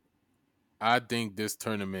you, I think this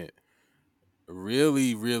tournament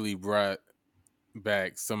really brought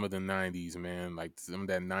back some of the '90s, man. Like some of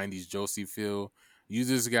that '90s Josie feel. You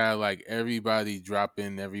just got like everybody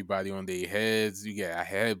dropping everybody on their heads. You got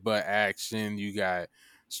headbutt action. You got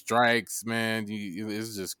strikes, man.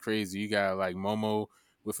 It's just crazy. You got like Momo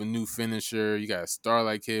with a new finisher. You got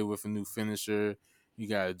Starlight Kid with a new finisher. You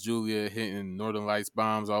got Julia hitting Northern Lights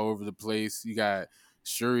bombs all over the place. You got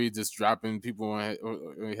Shuri just dropping people on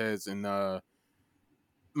heads. And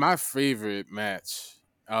my favorite match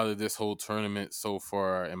out of this whole tournament so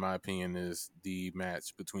far, in my opinion, is the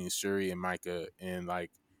match between Shuri and Micah. And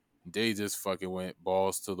like, they just fucking went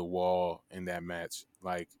balls to the wall in that match.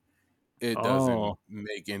 Like, it doesn't Oh,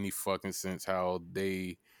 make any fucking sense how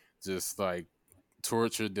they just like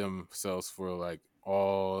tortured themselves for like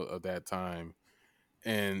all of that time.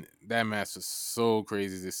 And that match was so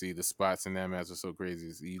crazy to see. The spots in that match were so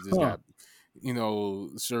crazy. You just huh.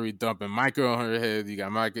 got, Shuri dumping Micah on her head. You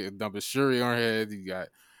got Micah dumping Shuri on her head. You got,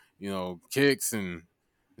 kicks and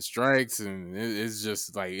strikes, and it's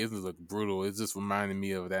just like it looked brutal. It just reminded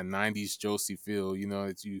me of that '90s Josie feel,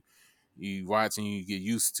 that you watch and you get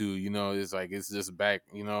used to. It's like it's just back,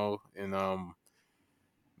 and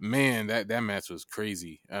man, that match was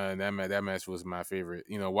crazy. That match was my favorite.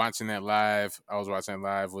 Watching that live, I was watching it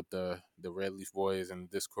live with the Red Leaf Boys and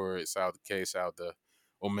Discord. Shout out to K, shout out to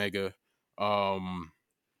Omega. Um,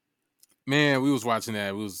 Man, we was watching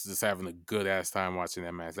that. We was just having a good ass time watching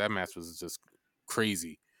that match. That match was just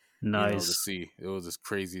crazy, to Nice. see. It was just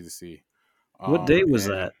crazy to see. What day was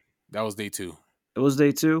And that? that was day two. It was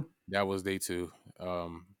day two. That was day two.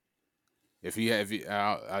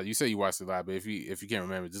 You say you watched it live, but if you can't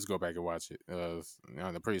remember, just go back and watch it.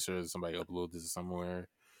 I'm pretty sure somebody uploaded it somewhere.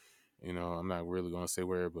 I'm not really gonna say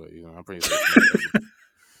where, but I'm pretty sure somebody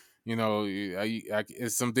uploaded.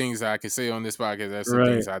 It's some things I can say on this podcast. There's some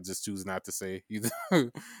Right. things I just choose not to say.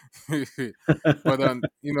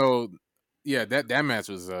 But yeah, that match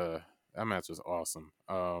was awesome.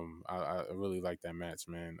 I really like that match,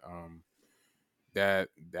 man. That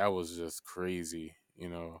was just crazy.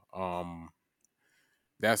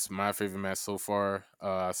 That's my favorite match so far.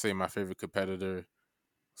 I say my favorite competitor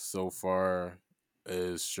so far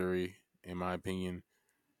is Shuri, in my opinion.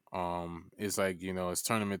 It's like it's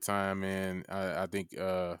tournament time, and I think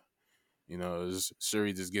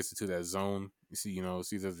Shuri just gets into that zone. You see,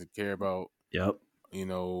 she doesn't care about Yep. you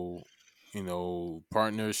know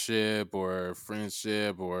partnership or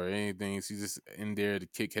friendship or anything. She's just in there to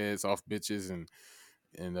kick heads off bitches and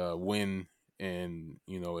win and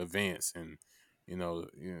advance and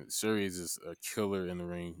Shuri is just a killer in the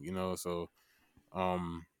ring. So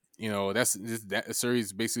um that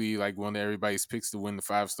Shuri's basically like one that everybody's picks to win the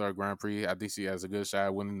 5-star Grand Prix. I think she has a good shot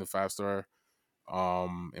at winning the 5-star.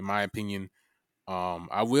 In my opinion,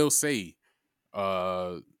 I will say,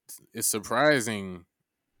 uh, it's surprising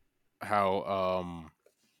how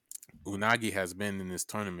Unagi has been in this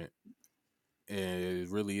tournament. It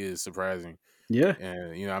really is surprising. Yeah.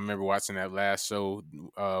 And I remember watching that last show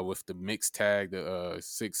with the mixed tag, the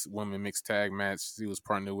 6-woman mixed tag match. She was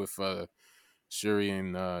partnered with Shuri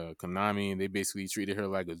and Konami, and they basically treated her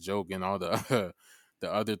like a joke, and all the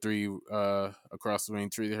the other three across the ring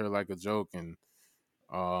treated her like a joke. And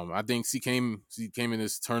I think she came in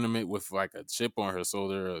this tournament with like a chip on her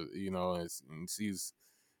shoulder, and she's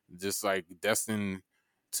just like destined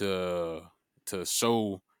to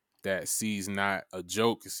show that she's not a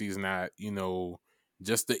joke. She's not,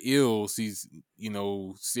 just the ill. She's,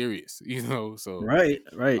 serious. So Right.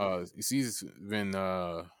 Right. she's been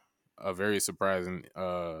a very surprising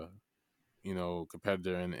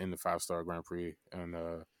competitor in the 5-star Grand Prix, and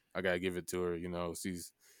I gotta give it to her.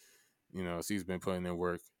 She's been putting in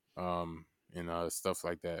work, and stuff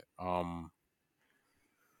like that.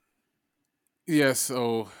 Yeah,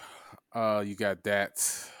 so you got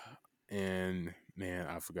that, and man,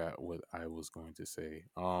 I forgot what I was going to say.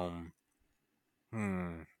 Hmm,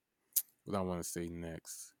 what I want to say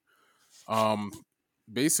next. Um,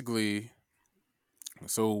 Basically,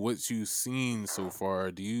 so what you've seen so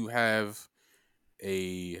far, do you have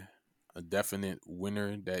a a definite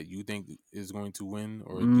winner that you think is going to win,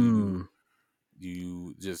 or do you Mm. do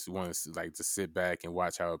you just want to like to sit back and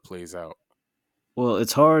watch how it plays out? Well,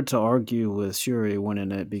 it's hard to argue with Shuri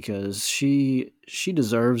winning it because she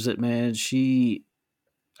deserves it, man.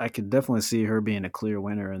 I could definitely see her being a clear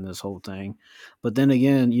winner in this whole thing. But then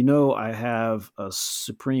again, I have a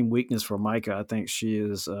supreme weakness for Micah. I think she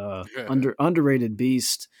is underrated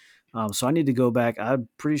beast. So I need to go back. I'm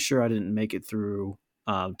pretty sure I didn't make it through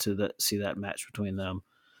to see that match between them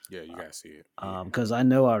Yeah, you gotta see it. Yeah. because I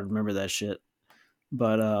know I remember that shit.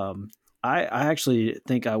 But I actually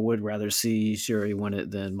think I would rather see Shuri win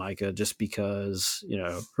it than Micah, just because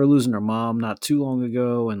her losing her mom not too long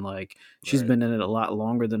ago, and like she's Right. been in it a lot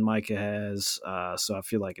longer than Micah has. So I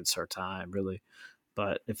feel like it's her time, really.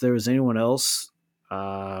 But if there was anyone else,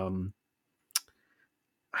 um,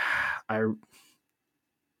 I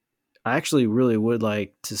I actually really would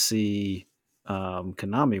like to see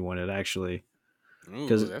Konami win it, actually, Ooh,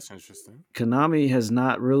 because that's interesting. Konami has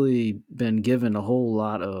not really been given a whole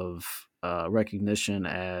lot of recognition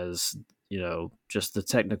as just the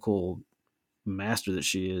technical master that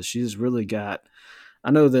she is. She's really got.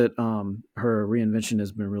 I know that her reinvention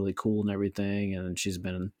has been really cool and everything, and she's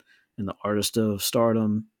been in the Artist of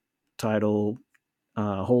Stardom title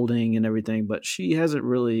holding and everything, but she hasn't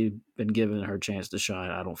really been given her chance to shine.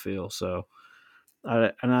 I don't feel so.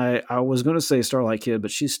 I was gonna say Starlight Kid,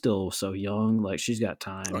 but she's still so young. Like she's got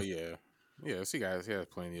Oh time. yeah, yeah. See, guys, he has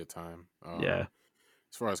plenty of time. Yeah.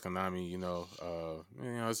 As far as Konami,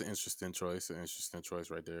 it's an interesting choice. An interesting choice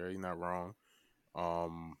right there. You're not wrong.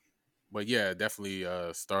 Um, but yeah, definitely.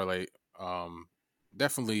 Starlight.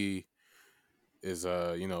 Definitely is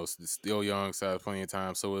still young, so has plenty of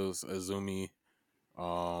time. So is Azumi.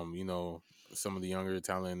 You know, some of the younger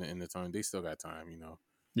talent in the time, they still got time.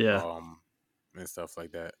 Yeah. Um, and stuff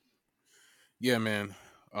like that. Yeah, man.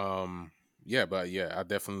 Um, yeah, but yeah, I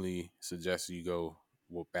definitely suggest you go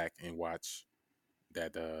back and watch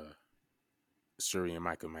that Shuri and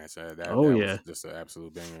Michael match. That Oh that was yeah. just an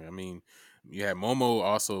absolute banger. I mean, you had Momo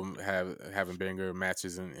also having banger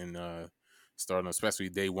matches in starting, especially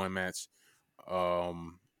day one match.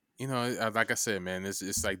 Um, like I said, man,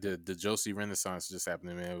 it's like the Josie Renaissance just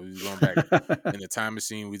happening, man. We was going back in the time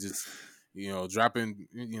machine. We just dropping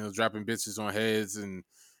bitches on heads, and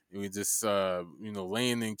we just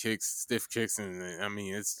laying in kicks, stiff kicks, and I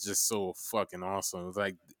mean it's just so fucking awesome. It's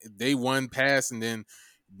like day one pass, and then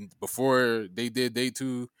before they did day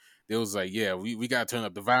two, they was like, yeah, we gotta turn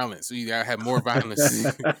up the violence. We gotta have more violence.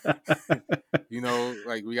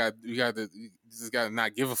 Like we got to just gotta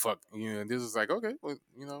not give a fuck. And this was like, okay, well,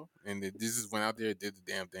 and this just went out there, did the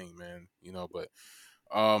damn thing, man. But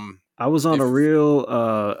I was on a if real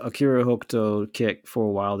Akira Hokuto kick for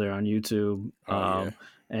a while there on YouTube. oh yeah,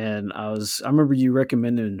 And I remember you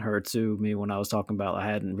recommending her to me when I was talking about I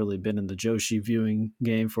hadn't really been in the Joshi viewing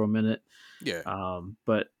game for a minute. yeah,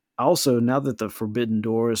 But also now that the Forbidden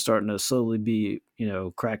Door is starting to slowly be,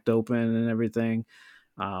 cracked open and everything,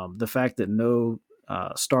 the fact that no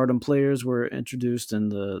Stardom players were introduced in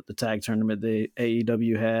the tag tournament they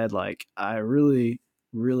AEW had, like I really,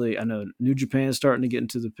 I know New Japan is starting to get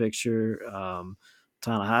into the picture.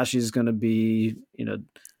 Tanahashi is going to be,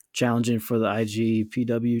 challenging for the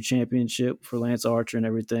IGPW championship for Lance Archer and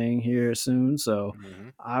everything here soon. So hmm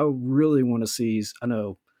I really want to see. I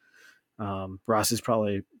know Ross is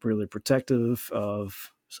probably really protective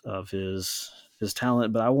of his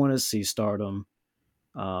talent, but I want to see Stardom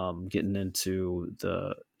getting into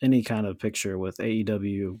the any kind of picture with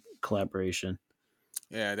AEW collaboration.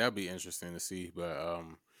 yeah, that'd be interesting to see. But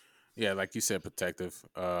yeah, like you said, protective.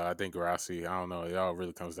 I think Rossi. I don't know. It all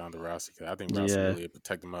really comes down to Rossi. 'Cause I think Rossi Yeah, really a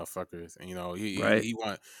protective motherfuckers. And, right.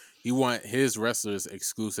 he want his wrestlers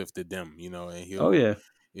exclusive to them. And Oh he'll yeah,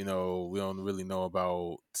 we don't really know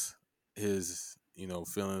about his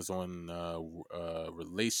feelings on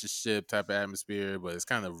relationship type of atmosphere, but it's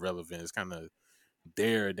kind of relevant. It's kind of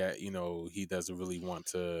there that he doesn't really want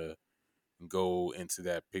to go into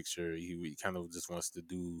that picture. He kind of just wants to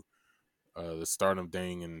do the Stardom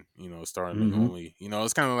thing, and Stardom thing hmm only.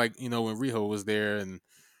 It's kind of like when Riho was there, and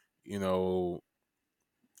you know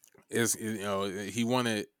he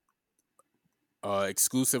wanted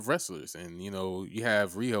exclusive wrestlers, and you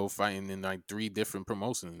have Riho fighting in like three different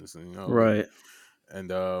promotions, and right.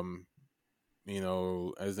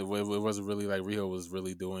 as it wasn't really like Riho was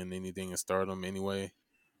really doing anything in Stardom anyway.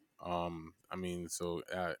 I mean, so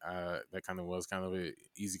that kind of was kind of a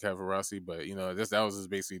easy cut for Rossi, but that was just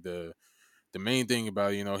basically the main thing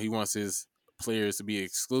about he wants his players to be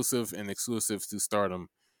exclusive and exclusive to Stardom.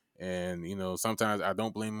 And sometimes I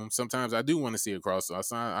don't blame him. Sometimes I do want to see a cross. I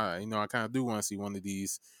kind of do want to see one of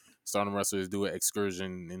these Stardom wrestlers do an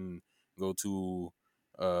excursion and go to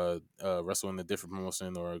wrestle in a different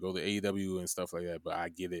promotion or go to AEW and stuff like that. But I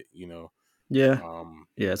get it. Yeah, Um,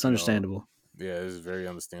 yeah. It's you know, understandable. Yeah, it's very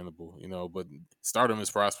understandable, but Stardom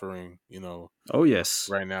is prospering, Oh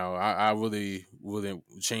yes. right now. I really wouldn't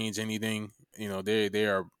change anything. They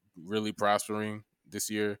are really prospering this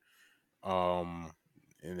year. Um,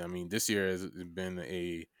 and I mean, this year has been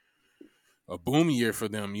a boom year for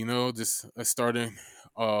them. Just starting.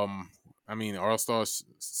 Um, I mean, All Star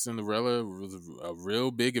Cinderella was a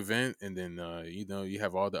real big event, and then you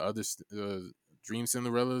have all the other Dream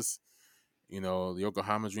Cinderellas. The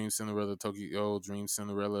Yokohama Dream Cinderella, Tokyo Dream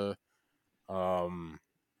Cinderella. Um,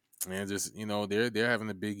 and just they're having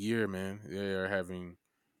a big year, man. They are having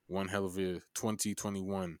one hell of a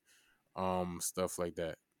 2021, stuff like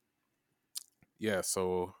that. Yeah,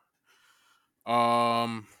 so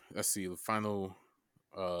let's see the final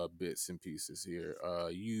bits and pieces here.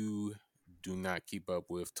 You do not keep up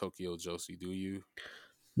with Tokyo Joshi, do you?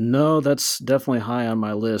 No, that's definitely high on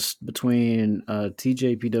my list between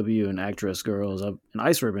TJPW and Actress Girls and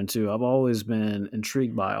Ice Ribbon too. I've always been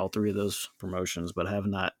intrigued by all three of those promotions, but have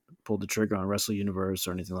not pulled the trigger on Wrestle Universe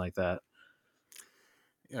or anything like that.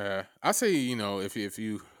 Yeah, I say if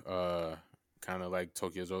you kind of like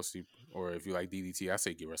Tokyo Joshi, or if you like DDT, I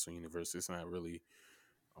say get Wrestle Universe. It's not really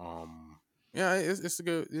um yeah, it's a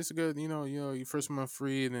good your first month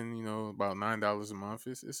free, and then about $9 a month.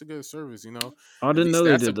 It's a good service. Oh, I At didn't least know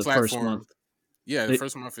they that's a did the first platform. month. Yeah, the They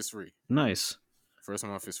first month is free. nice, First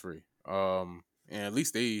month is free. And at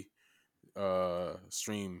least they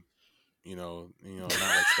stream,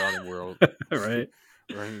 not like Stardom World right?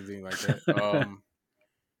 or anything like that.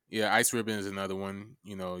 Yeah, Ice Ribbon is another one,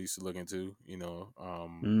 you should look into.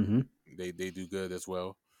 hmm They do good as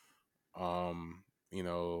well.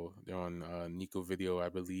 They're on Nico Video, I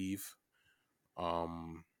believe.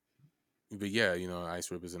 Um, but yeah,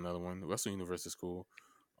 Ice Rib is another one. Wrestle Universe is cool.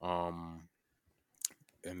 Um,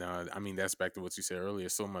 and I mean, that's back to what you said earlier.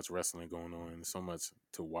 So much wrestling going on, so much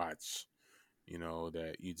to watch.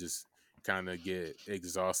 That you just kind of get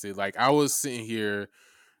exhausted. Like I was sitting here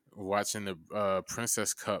watching the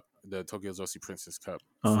Princess Cup, the Tokyo Joshi Princess Cup,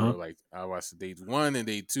 Uh huh. for like I watched day one and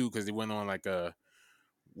day two because they went on like a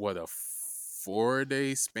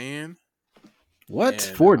 4-day span. What?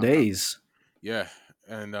 And 4 days? yeah,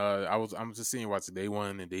 and I'm just seeing watching day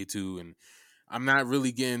one and day two, and I'm not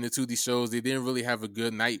really getting into these shows. They didn't really have a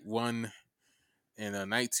good night one, and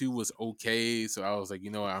night two was okay. So I was like,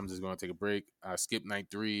 you know what, I'm just gonna take a break. I skipped night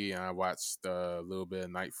three, and I watched a little bit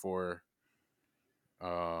of night four.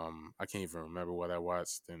 I can't even remember what I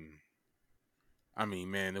watched, and I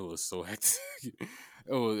mean, man, it was so hectic.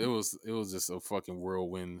 It was just a fucking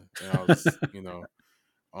whirlwind, and I was just,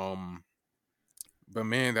 um. But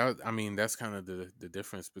man, I mean, that's kind of the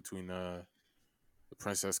difference between the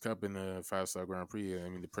Princess Cup and the 5 Star Grand Prix. I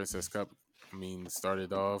mean, the Princess Cup, I mean,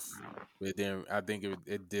 started off, but then I think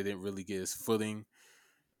it didn't really get its footing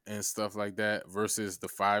and stuff like that. Versus the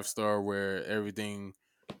 5 Star, where everything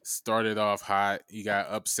started off hot. You got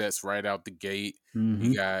upsets right out the gate. You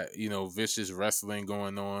hmm got vicious wrestling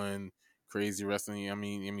going on, crazy wrestling. I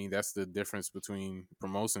mean that's the difference between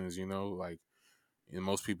promotions. Like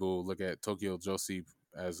most people look at Tokyo Joshi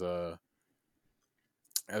as a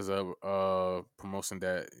promotion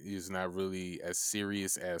that is not really as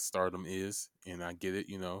serious as Stardom is, and I get it.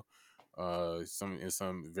 Some in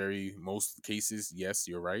some very most cases, yes,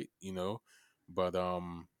 you're right. But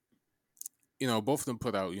both of them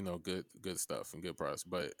put out good stuff and good products.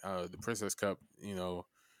 But the Princess Cup,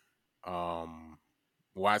 um,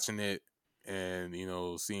 watching it and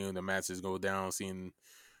seeing the matches go down, seeing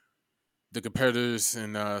the competitors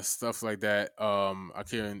and stuff like that.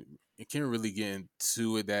 I can't really get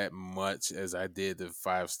into it that much as I did the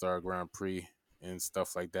 5 Star Grand Prix and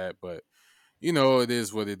stuff like that. But it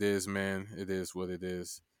is what it is, man. It is what it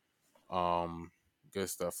is. Um, Good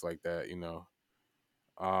stuff like that.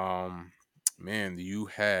 Um, Man, do you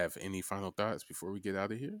have any final thoughts before we get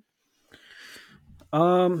out of here?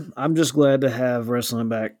 I'm just glad to have wrestling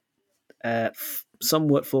back at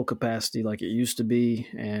somewhat full capacity like it used to be.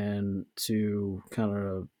 And to kind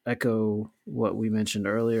of echo what we mentioned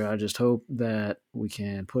earlier, I just hope that we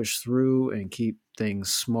can push through and keep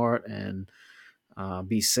things smart and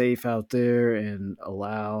be safe out there and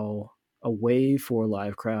allow a way for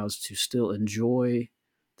live crowds to still enjoy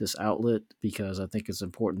this outlet, because I think it's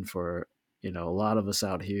important for a lot of us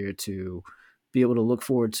out here to be able to look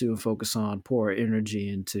forward to and focus on, pour our energy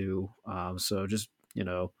into. So just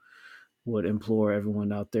would implore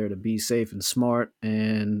everyone out there to be safe and smart.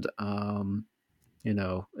 And,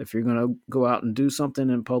 if you're going to go out and do something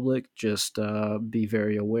in public, just be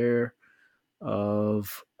very aware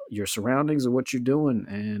of your surroundings and what you're doing.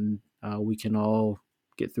 And we can all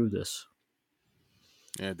get through this.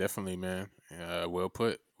 Yeah, definitely, man. Well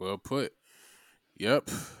put. Well put. Yep.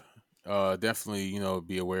 Definitely,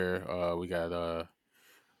 be aware. We got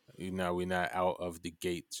we're not out of the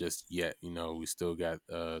gate just yet. We still got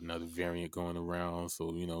another variant going around.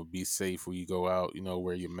 So, be safe when you go out,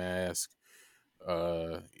 wear your mask.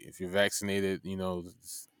 If you're vaccinated,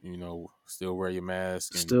 still wear your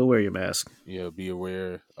mask and Still wear your mask. be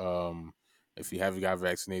aware. If you haven't got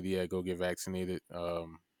vaccinated yet, go get vaccinated.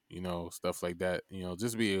 Stuff like that.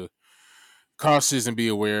 Just be cautious and be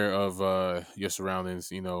aware of your surroundings.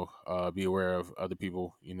 Be aware of other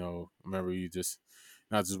people. Remember, you just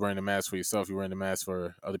not just wearing a mask for yourself, you're wearing a mask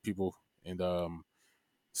for other people and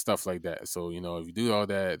stuff like that. So, if you do all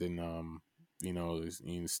that, then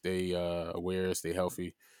stay aware, stay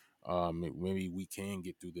healthy. Maybe we can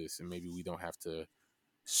get through this, and maybe we don't have to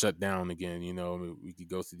shut down again. We could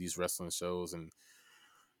go to these wrestling shows and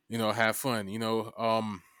have fun.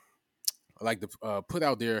 I like to put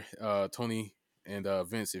out there, Tony and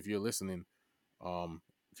Vince, if you're listening, um,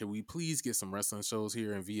 can we please get some wrestling shows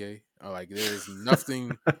here in VA? Like, there's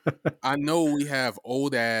nothing. I know we have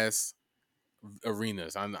old ass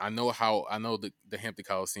arenas. I know the Hampton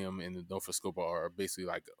Coliseum and the Norfolk Scope are basically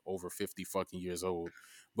like over 50 fucking years old.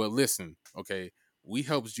 But listen, okay, we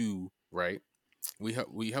helped you, right? We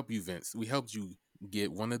help you, Vince. We helped you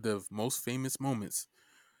get one of the most famous moments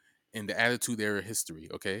in the Attitude Era history.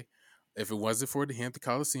 Okay, if it wasn't for the Hampton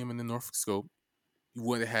Coliseum and the Norfolk Scope, you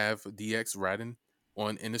wouldn't have DX riding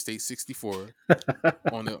on Interstate 64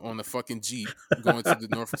 on the fucking Jeep going to the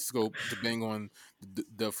Norfolk Scope to bang on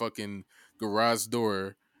the fucking garage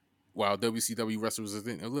door while WCW wrestlers are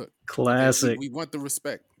in. Look, okay, Classic. we want the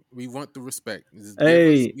respect. We want the respect. Just give us,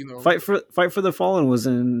 Hey, Fight for the Fallen was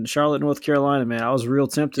in Charlotte, North Carolina, man. I was real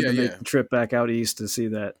tempted yeah, to make yeah. the trip back out east to see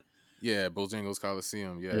that. Yeah, Bojangles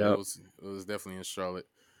Coliseum. Yeah, it Yep. was it was definitely in Charlotte.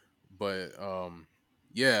 But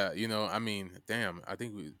yeah, I mean, damn, I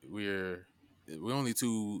think we're only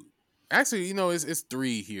two. Actually, it's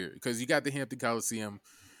three here because you got the Hampton Coliseum,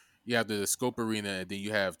 you have the Scope Arena, and then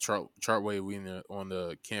you have Chartway Arena on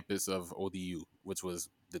the campus of ODU, which was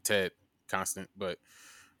the TED Constant. But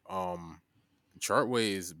um,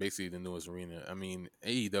 Chartway is basically the newest arena. I mean,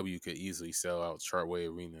 AEW could easily sell out Chartway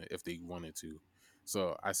Arena if they wanted to.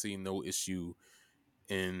 So I see no issue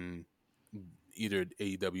in either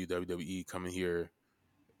AEW, WWE coming here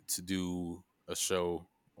to do a show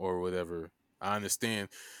or whatever. I understand.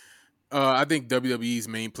 I think WWE's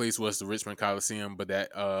main place was the Richmond Coliseum, but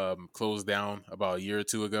that closed down about a year or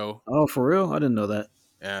two ago, Oh, for real? I didn't know that.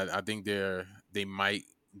 and I think they might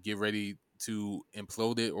get ready to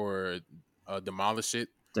implode it or demolish it.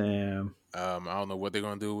 Damn. I don't know what they're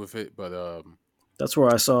gonna do with it, but That's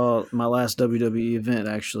where I saw my last WWE event,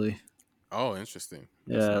 actually. oh, interesting.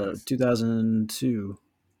 That's Yeah, nice, 2002.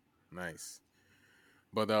 nice.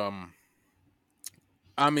 But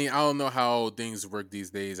I mean, I don't know how things work these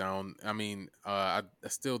days. I don't. I mean, I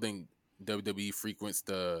still think WWE frequents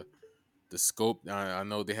the scope. I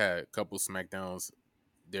know they had a couple Smackdowns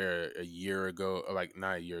there a year ago, or like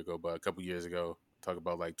not a year ago, but a couple years ago. Talk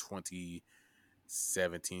about like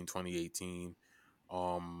 2017, 2018.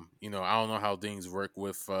 I don't know how things work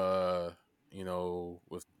with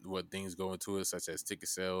with what things go into it, such as ticket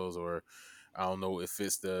sales, or I don't know if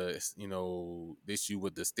it's the issue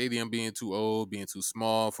with the stadium being too old, being too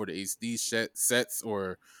small for the HD sets,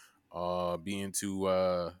 or being too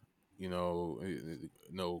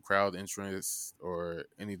no crowd interest or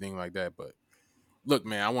anything like that. But look,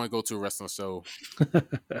 man, I want to go to a wrestling show.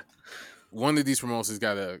 One of these promotions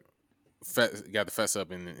got to fess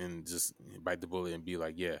up and just bite the bullet and be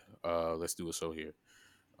like, yeah, let's do a show here.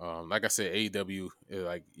 Like I said, AEW,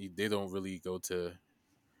 like they don't really go to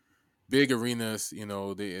big arenas. They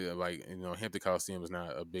like Hampton Coliseum is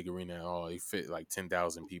not a big arena at all. They fit like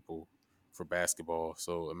 10,000 people for basketball.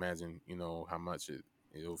 So imagine how much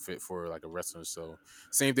it'll fit for like a wrestler. So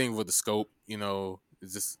same thing with the scope.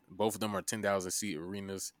 It's just both of them are 10,000 seat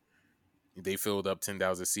arenas. They filled up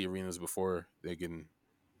 10,000 seat arenas before they can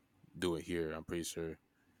do it here. I'm pretty sure,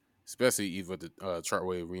 especially even with the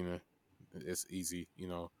Chartway Arena, it's easy.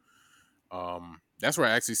 That's where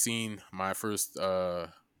I actually seen my first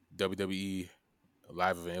WWE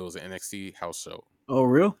live event. It was an NXT house show. Oh,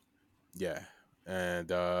 real? Yeah, and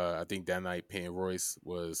I think that night Peyton Royce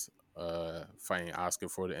was fighting Oscar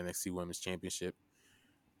for the NXT Women's Championship.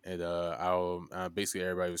 And basically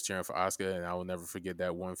everybody was cheering for Oscar, and I will never forget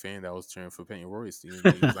that one fan that was cheering for Peyton Royce. He was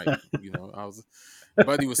like, I was,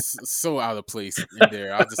 but he was so out of place in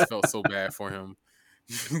there. I just felt so bad for him.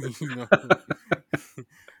 you know,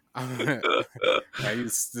 yeah, he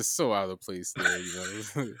was just so out of place there.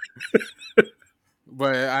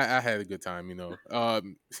 But I had a good time.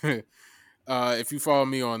 If you follow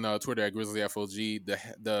me on Twitter at GrizzlyFOG,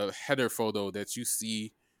 the header photo that you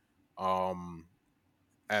see um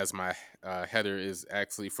as my header is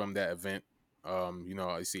actually from that event. You know,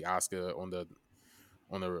 I see Oscar on the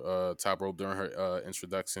top rope during her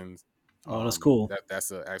introduction. Oh, that's cool. That's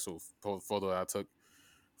the actual photo I took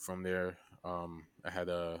from there. I had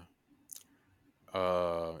a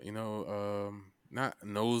not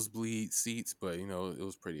nosebleed seats, but you know, it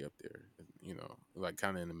was pretty up there. You know, like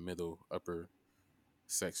kind of in the middle upper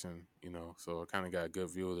section. You know, so I kind of got a good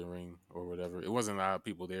view of the ring or whatever. It wasn't a lot of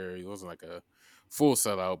people there. It wasn't like a full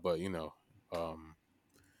sellout, but you know, um,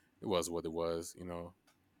 it was what it was. You know,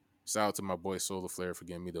 shout out to my boy Solar Flare for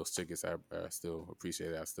getting me those tickets. I still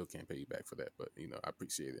appreciate it. I still can't pay you back for that, but you know, I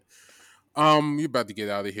appreciate it. You're about to get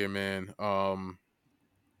out of here, man.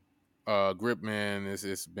 Grip, man,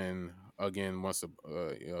 it's been again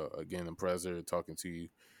again a pleasure talking to you.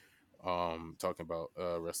 Talking about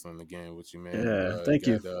wrestling again with you, man. Yeah, You thank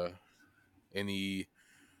you. got any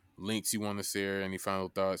links you want to share? Any final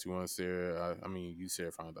thoughts you want to share? I mean, you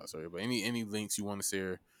share final thoughts, sorry, but any links you want to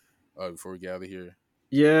share before we get out of here?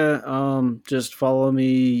 Yeah, just follow me.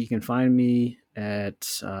 You can find me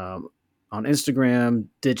at on Instagram,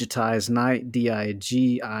 Digitize Night,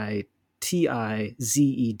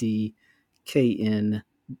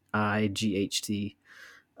 DIGITIZEDKNIGHT.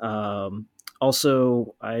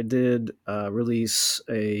 Also, I did release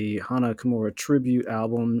a Hana Kimura tribute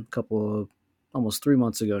album a couple of almost 3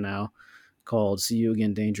 months ago now, called "See You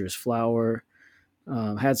Again, Dangerous Flower."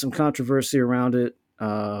 Had some controversy around it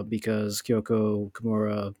because Kyoko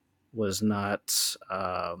Kimura was not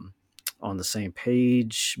on the same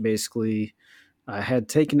page. Basically, I had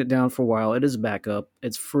taken it down for a while. It is back up.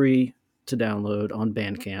 It's free to download on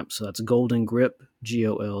Bandcamp. So that's Golden Grip,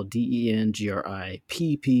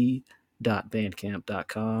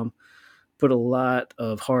 GOLDENGRIP.bandcamp.com. Put a lot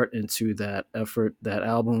of heart into that effort. That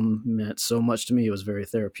album meant so much to me. It was very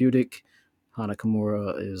therapeutic. Hana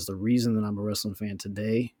Kimura is the reason that I'm a wrestling fan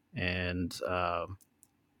today. And I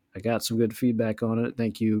got some good feedback on it.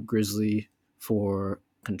 Thank you, Grizzly, for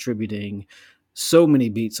contributing so many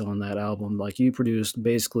beats on that album. Like, you produced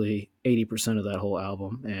basically 80% of that whole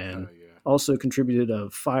album and Yeah. also contributed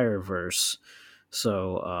a fire verse.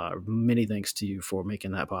 So many thanks to you for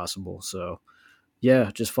making that possible. So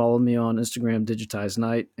yeah, just follow me on Instagram, Digitize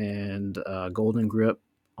Night, and Golden Grip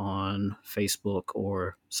on Facebook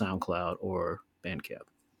or SoundCloud or Bandcamp.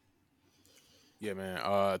 Yeah,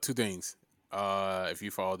 man. Two things. If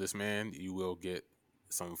you follow this man, you will get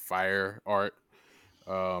some fire art.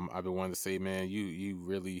 I've been wanting to say, man, you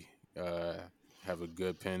really have a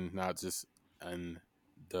good pen, not just in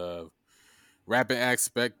the rapping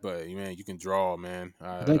aspect, but man, you can draw, man.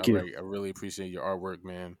 Thank you. I really appreciate your artwork,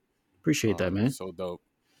 man. Appreciate that, man. So dope.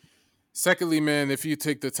 Secondly, man, if you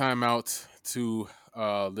take the time out to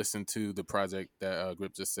listen to the project that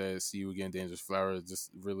Grip just said, "See You Again, Dangerous Flower," just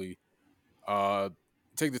really uh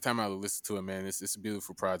take the time out to listen to it, man. It's a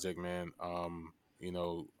beautiful project, man. You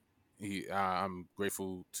know, I'm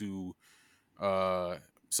grateful to uh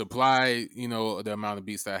supply, you know, the amount of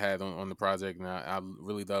beats that I had on the project, and I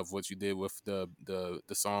really love what you did with the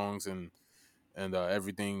songs and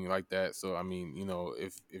everything like that. So I mean, you know,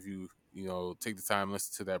 if you you know take the time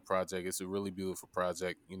listen to that project, it's a really beautiful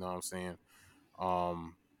project. You know what I'm saying?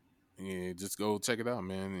 Um, yeah, just go check it out,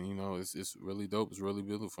 man. And, you know, it's really dope. It's really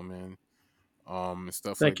beautiful, man. And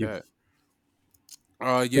stuff Thank like you. that.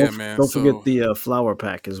 Yeah, man. Don't forget So, the flower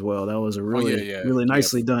pack as well. That was a oh yeah, really yeah,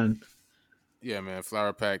 nicely done. yeah, man.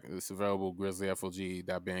 Flower pack is available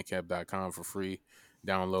grizzlyfog.bandcamp.com for free.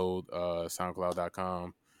 Download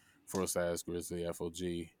soundcloud.com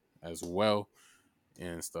 /grizzlyfog as well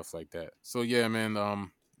and stuff like that. So yeah, man.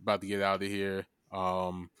 About to get out of here.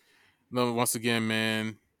 No, once again,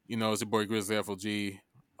 man. You know, it's your boy Grizzly FOG.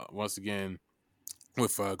 Once again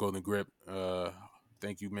with Golden Grip.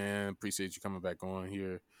 Thank you, man. Appreciate you coming back on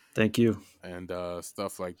here Thank you. and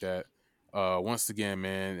stuff like that. Once again,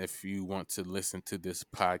 man, if you want to listen to this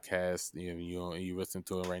podcast, you listen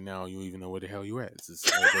to it right now, you even know where the hell you at.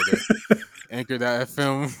 Just go to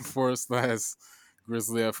anchor.fm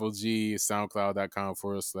 /Grizzly FOG, soundcloud.com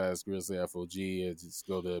 /Grizzly FOG. And just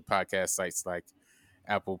go to podcast sites like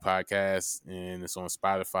Apple Podcasts, and it's on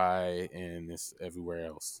Spotify, and it's everywhere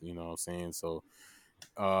else. You know what I'm saying? So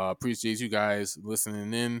appreciate you guys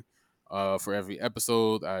listening in for every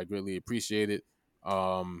episode. I greatly appreciate it.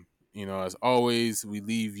 You know, as always, we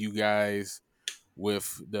leave you guys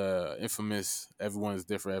with the infamous "Everyone is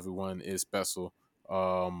different, everyone is special."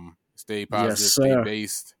 Stay Yes, positive, stay sir.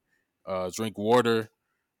 based, drink water,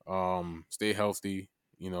 stay healthy.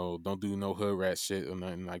 You know, don't do no hood rat shit or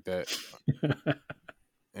nothing like that.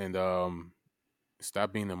 and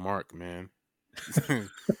stop being a mark, man.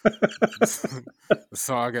 That's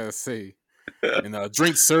all I gotta say. And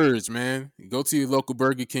drink Surge, man. Go to your local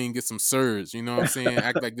Burger King, get some Surge. You know what I'm saying?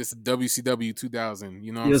 Act like this is WCW 2000.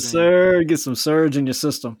 You know what I'm Yes, saying? sir. Get some surge in your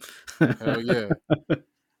system. Hell yeah.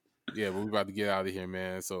 Yeah, but we about to get out of here,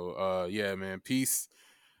 man. So yeah, man. Peace,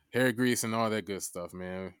 hair grease, and all that good stuff,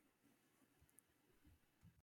 man.